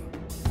just tell you.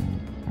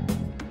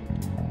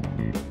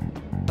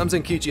 I'm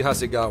Zenkichi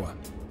Hasegawa,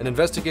 an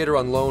investigator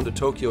on loan to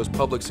Tokyo's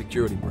public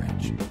security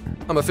branch.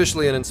 I'm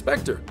officially an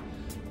inspector.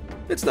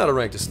 It's not a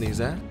rank to sneeze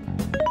at.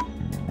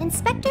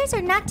 Inspectors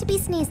are not to be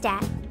sneezed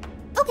at.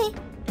 Okay,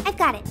 I've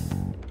got it.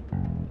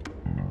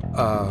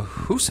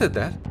 Who said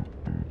that?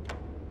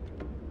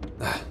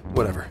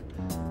 Whatever.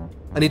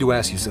 I need to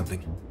ask you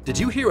something. Did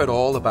you hear at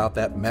all about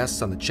that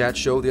mess on the chat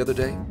show the other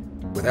day?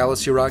 With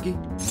Alice Hiragi?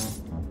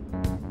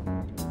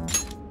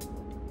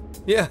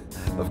 Yeah,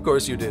 of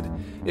course you did.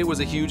 It was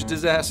a huge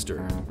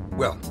disaster.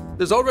 Well,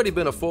 there's already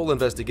been a full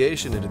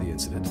investigation into the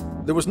incident.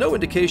 There was no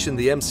indication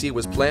the MC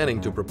was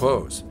planning to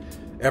propose.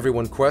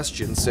 Everyone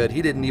questioned said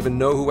he didn't even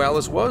know who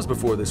Alice was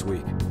before this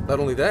week. Not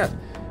only that,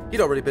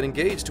 he'd already been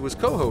engaged to his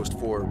co-host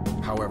for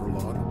however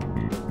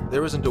long.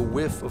 There isn't a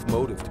whiff of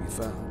motive to be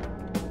found.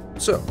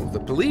 So, the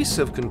police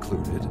have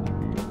concluded,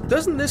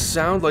 doesn't this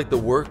sound like the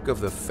work of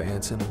the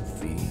Phantom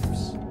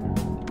Thieves?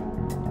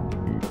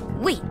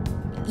 Wait,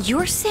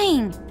 you're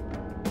saying...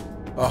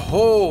 A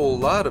whole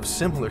lot of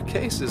similar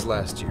cases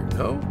last year,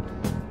 no?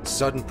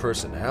 Sudden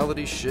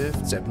personality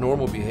shifts,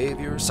 abnormal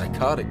behavior,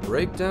 psychotic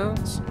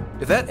breakdowns.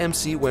 If that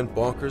MC went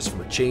bonkers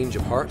from a change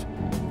of heart,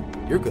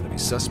 you're gonna be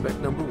suspect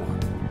number one.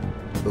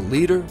 The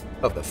leader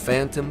of the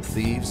Phantom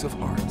Thieves of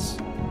Hearts.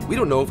 We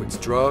don't know if it's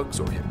drugs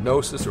or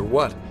hypnosis or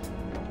what,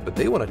 but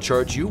they want to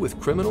charge you with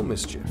criminal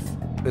mischief.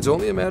 It's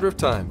only a matter of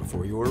time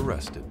before you're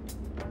arrested.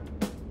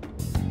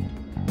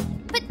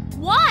 But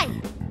why?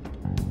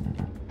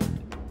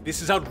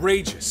 This is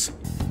outrageous.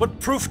 What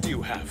proof do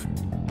you have?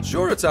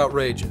 Sure, it's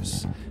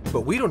outrageous,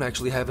 but we don't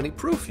actually have any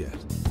proof yet.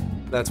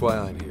 That's why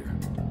I'm here.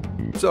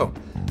 So,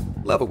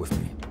 level with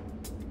me.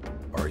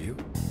 Are you?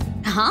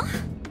 Huh?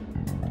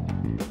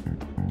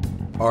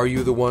 Are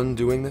you the one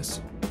doing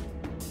this?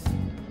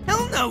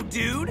 Hell no,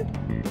 dude!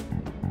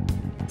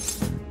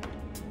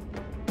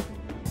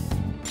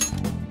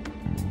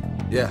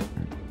 Yeah,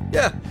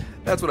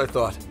 that's what I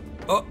thought.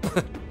 Oh,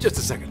 just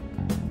a second.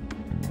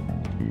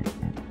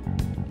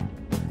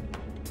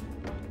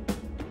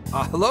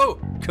 Hello,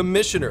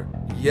 Commissioner.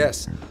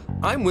 Yes,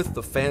 I'm with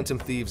the Phantom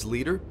Thieves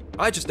leader.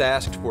 I just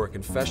asked for a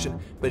confession,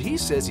 but he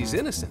says he's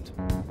innocent.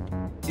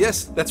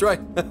 Yes, that's right.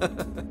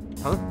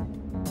 Huh?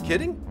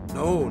 Kidding?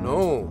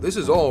 No, this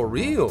is all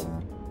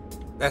real.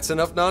 That's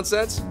enough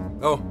nonsense?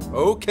 Oh,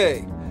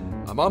 okay.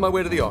 I'm on my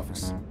way to the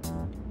office.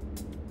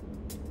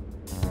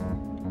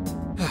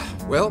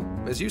 Well,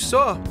 as you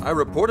saw, I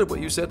reported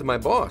what you said to my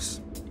boss.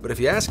 But if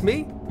you ask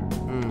me,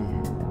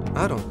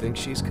 I don't think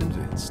she's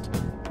convinced.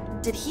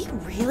 Did he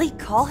really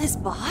call his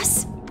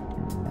boss?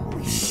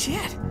 Holy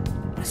shit!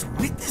 What is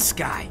with this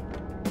guy?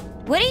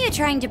 What are you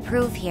trying to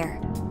prove here?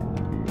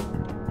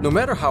 No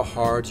matter how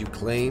hard you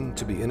claim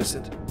to be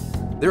innocent,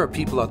 there are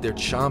people out there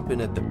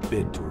chomping at the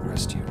bit to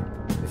arrest you.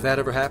 If that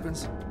ever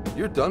happens,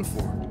 you're done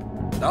for.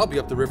 And I'll be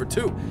up the river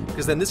too,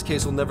 because then this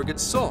case will never get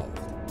solved.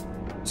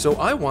 So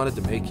I wanted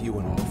to make you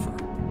an offer.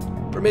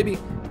 Or maybe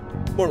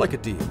more like a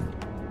deal.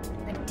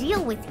 A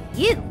deal with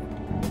you?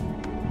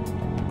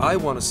 I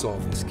want to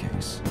solve this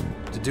case.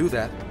 To do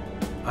that,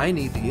 I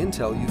need the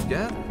intel you've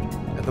gathered.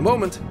 At the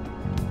moment,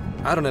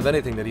 I don't have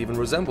anything that even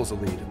resembles a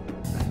lead.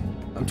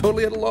 I'm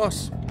totally at a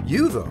loss.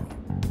 You, though,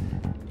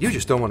 you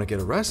just don't want to get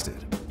arrested.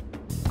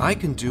 I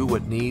can do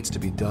what needs to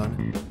be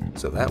done,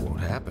 so that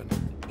won't happen.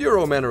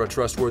 Bureau men are a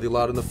trustworthy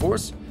lot in the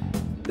force.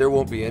 There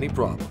won't be any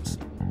problems.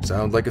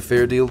 Sound like a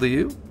fair deal to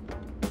you?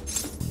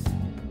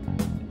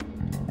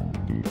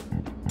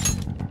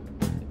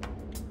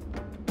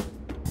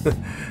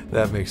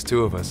 That makes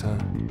two of us, huh?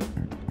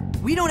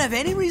 We don't have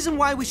any reason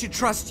why we should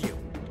trust you.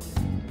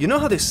 You know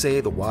how they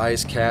say the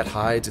wise cat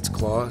hides its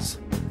claws?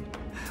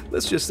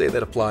 Let's just say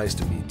that applies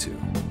to me, too.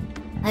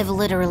 I've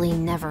literally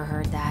never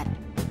heard that.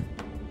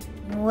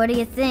 What do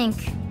you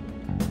think?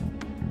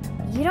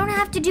 You don't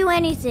have to do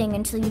anything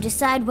until you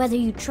decide whether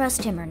you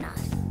trust him or not.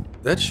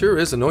 That sure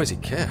is a noisy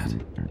cat.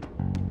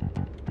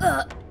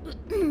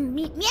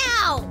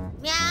 Meow!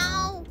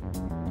 Meow!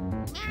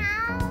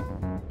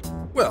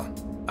 Meow! Well,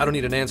 I don't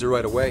need an answer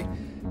right away.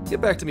 Get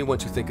back to me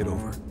once you think it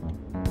over.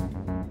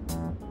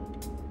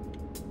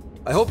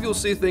 I hope you'll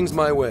see things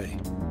my way,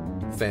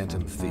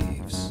 phantom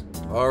thieves.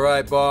 All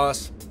right,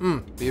 boss.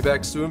 Be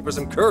back soon for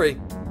some curry.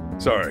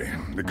 Sorry,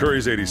 the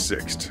curry's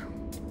 86th.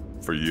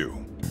 For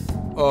you.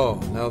 Oh,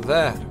 now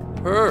that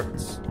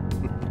hurts.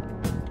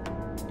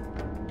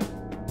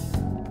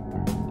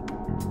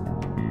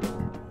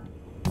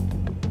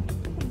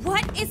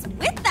 What is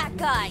with that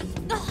guy?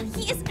 Ugh,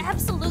 he is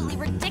absolutely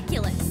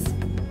ridiculous.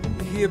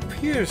 He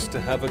appears to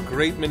have a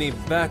great many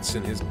bats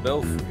in his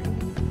belfry.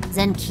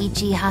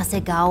 Zenkichi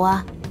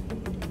Hasegawa.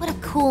 What a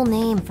cool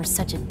name for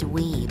such a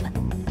dweeb.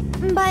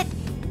 But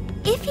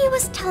if he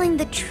was telling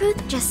the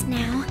truth just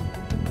now,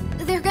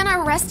 They're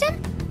gonna arrest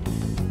him?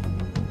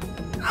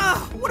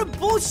 Ah, what a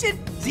bullshit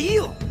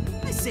deal!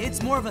 I say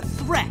it's more of a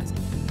threat.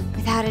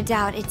 without a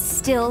doubt, it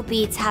still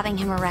beats having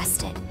him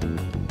arrested.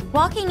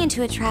 Walking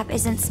into a trap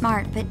isn't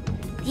smart, but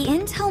the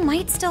intel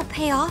might still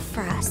pay off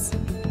for us.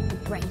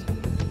 Right.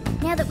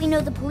 Now that we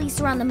know the police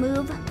are on the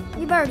move,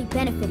 we've already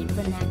benefited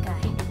from that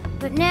guy.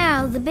 But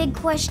now, the big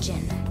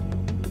question.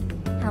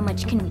 How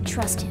much can we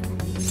trust him?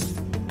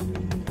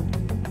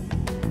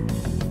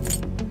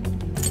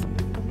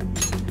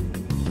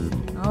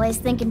 Always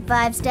thinking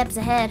 5 steps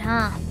ahead,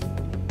 huh?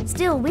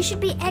 Still, we should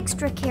be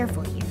extra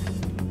careful here.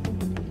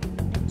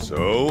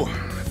 So,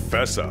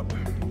 fess up.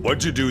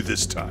 What'd you do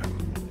this time?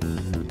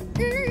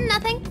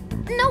 Nothing.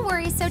 No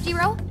worries,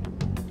 Sojiro.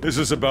 This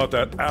is about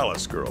that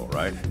Alice girl,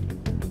 right?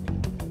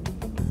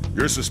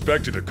 You're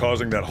suspected of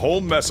causing that whole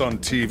mess on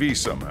TV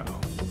somehow.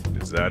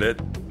 Is that it?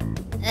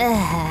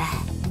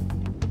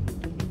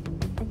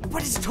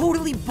 But it's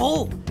totally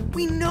bull.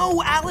 We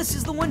know Alice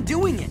is the one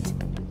doing it.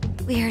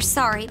 We're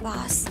sorry,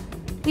 boss.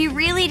 We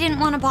really didn't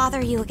want to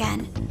bother you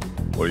again.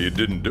 Well, you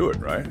didn't do it,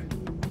 right?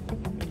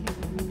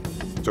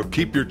 So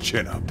keep your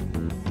chin up.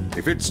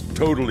 If it's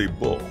totally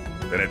bull,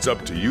 then it's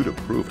up to you to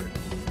prove it.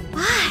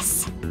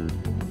 Boss!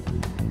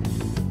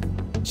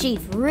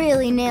 Chief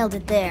really nailed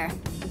it there.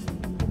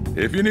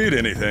 If you need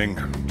anything,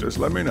 just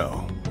let me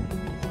know.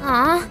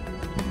 Aw.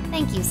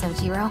 Thank you,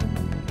 Sojiro.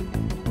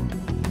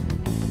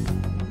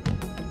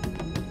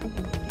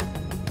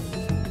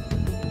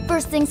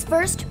 First things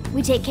first,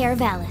 we take care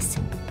of Alice.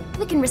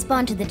 We can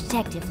respond to the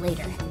detective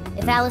later.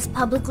 If Alice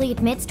publicly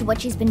admits to what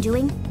she's been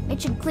doing,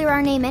 it should clear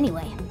our name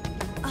anyway.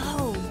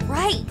 Oh,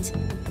 right.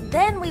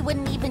 Then we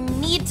wouldn't even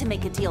need to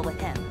make a deal with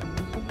him.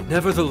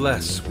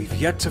 Nevertheless, we've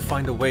yet to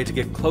find a way to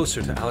get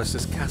closer to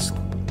Alice's castle.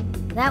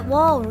 That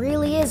wall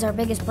really is our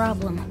biggest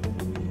problem.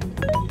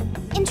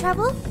 In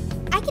trouble?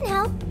 I can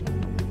help.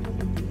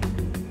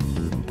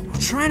 We're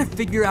trying to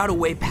figure out a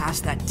way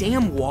past that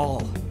damn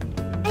wall.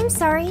 I'm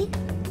sorry.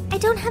 I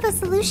don't have a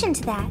solution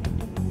to that.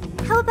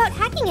 How about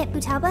hacking it,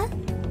 Futaba?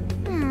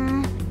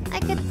 I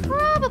could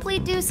probably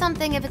do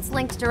something if it's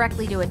linked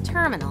directly to a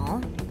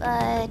terminal,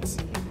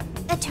 but...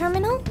 A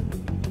terminal?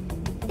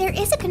 There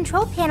is a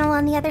control panel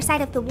on the other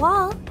side of the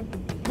wall.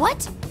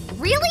 What?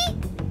 Really?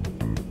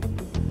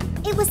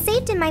 It was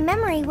saved in my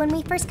memory when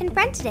we first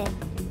confronted it.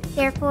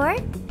 Therefore,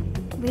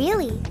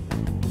 really.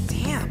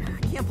 Damn, I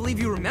can't believe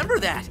you remember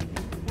that.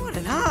 What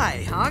an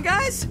eye, huh,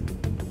 guys?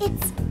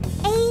 It's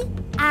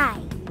AI.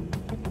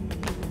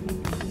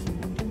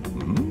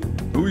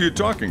 Who are you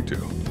talking to?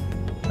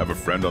 Have a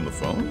friend on the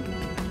phone?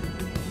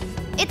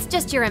 It's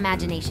just your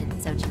imagination,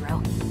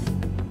 Sojiro.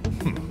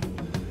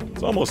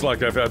 It's almost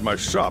like I've had my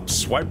shop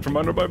swiped from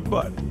under my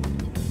butt.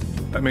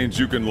 That means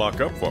you can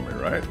lock up for me,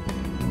 right?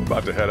 I'm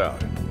about to head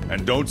out.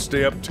 And don't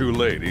stay up too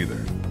late either.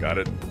 Got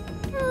it?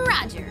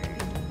 Roger.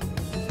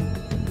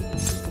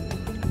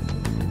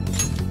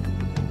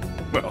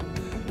 Well,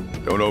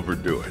 don't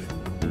overdo it.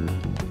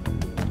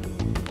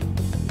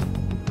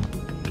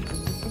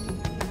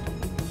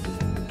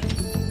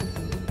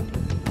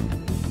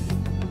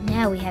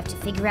 Now we have to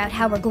figure out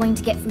how we're going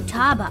to get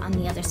Futaba on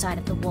the other side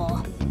of the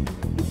wall.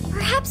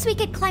 Perhaps we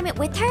could climb it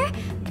with her?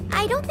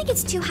 I don't think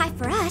it's too high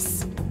for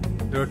us.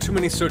 There are too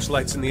many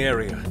searchlights in the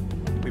area.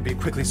 We'd be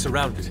quickly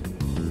surrounded.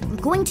 We're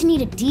going to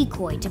need a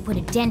decoy to put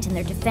a dent in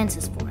their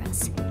defenses for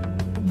us.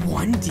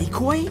 One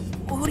decoy?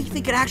 What do you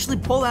think could actually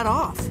pull that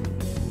off?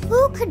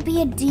 Who could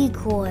be a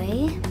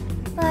decoy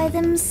by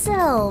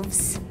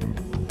themselves?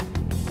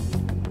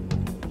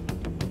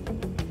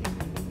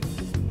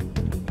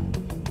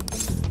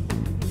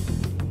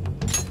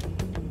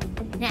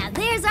 Now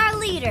there's our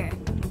leader.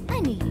 I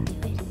knew you'd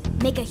do it.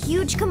 Make a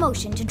huge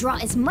commotion to draw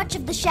as much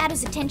of the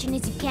Shadow's attention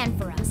as you can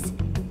for us.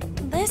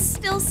 This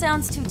still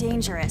sounds too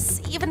dangerous,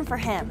 even for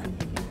him.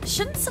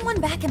 Shouldn't someone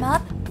back him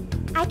up?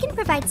 I can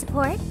provide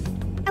support.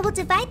 I will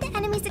divide the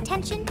enemy's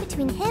attention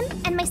between him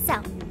and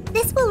myself.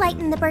 This will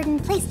lighten the burden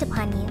placed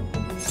upon you.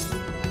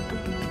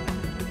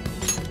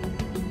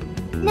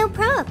 No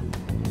prob.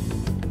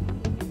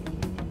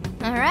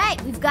 All right,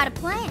 we've got a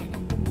plan.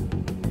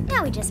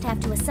 Now we just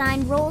have to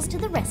assign roles to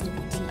the rest of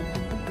the team.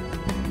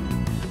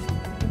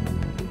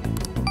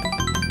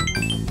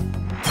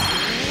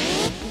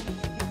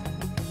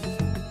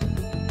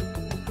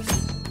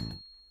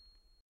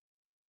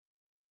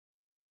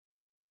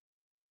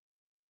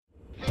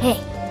 Hey,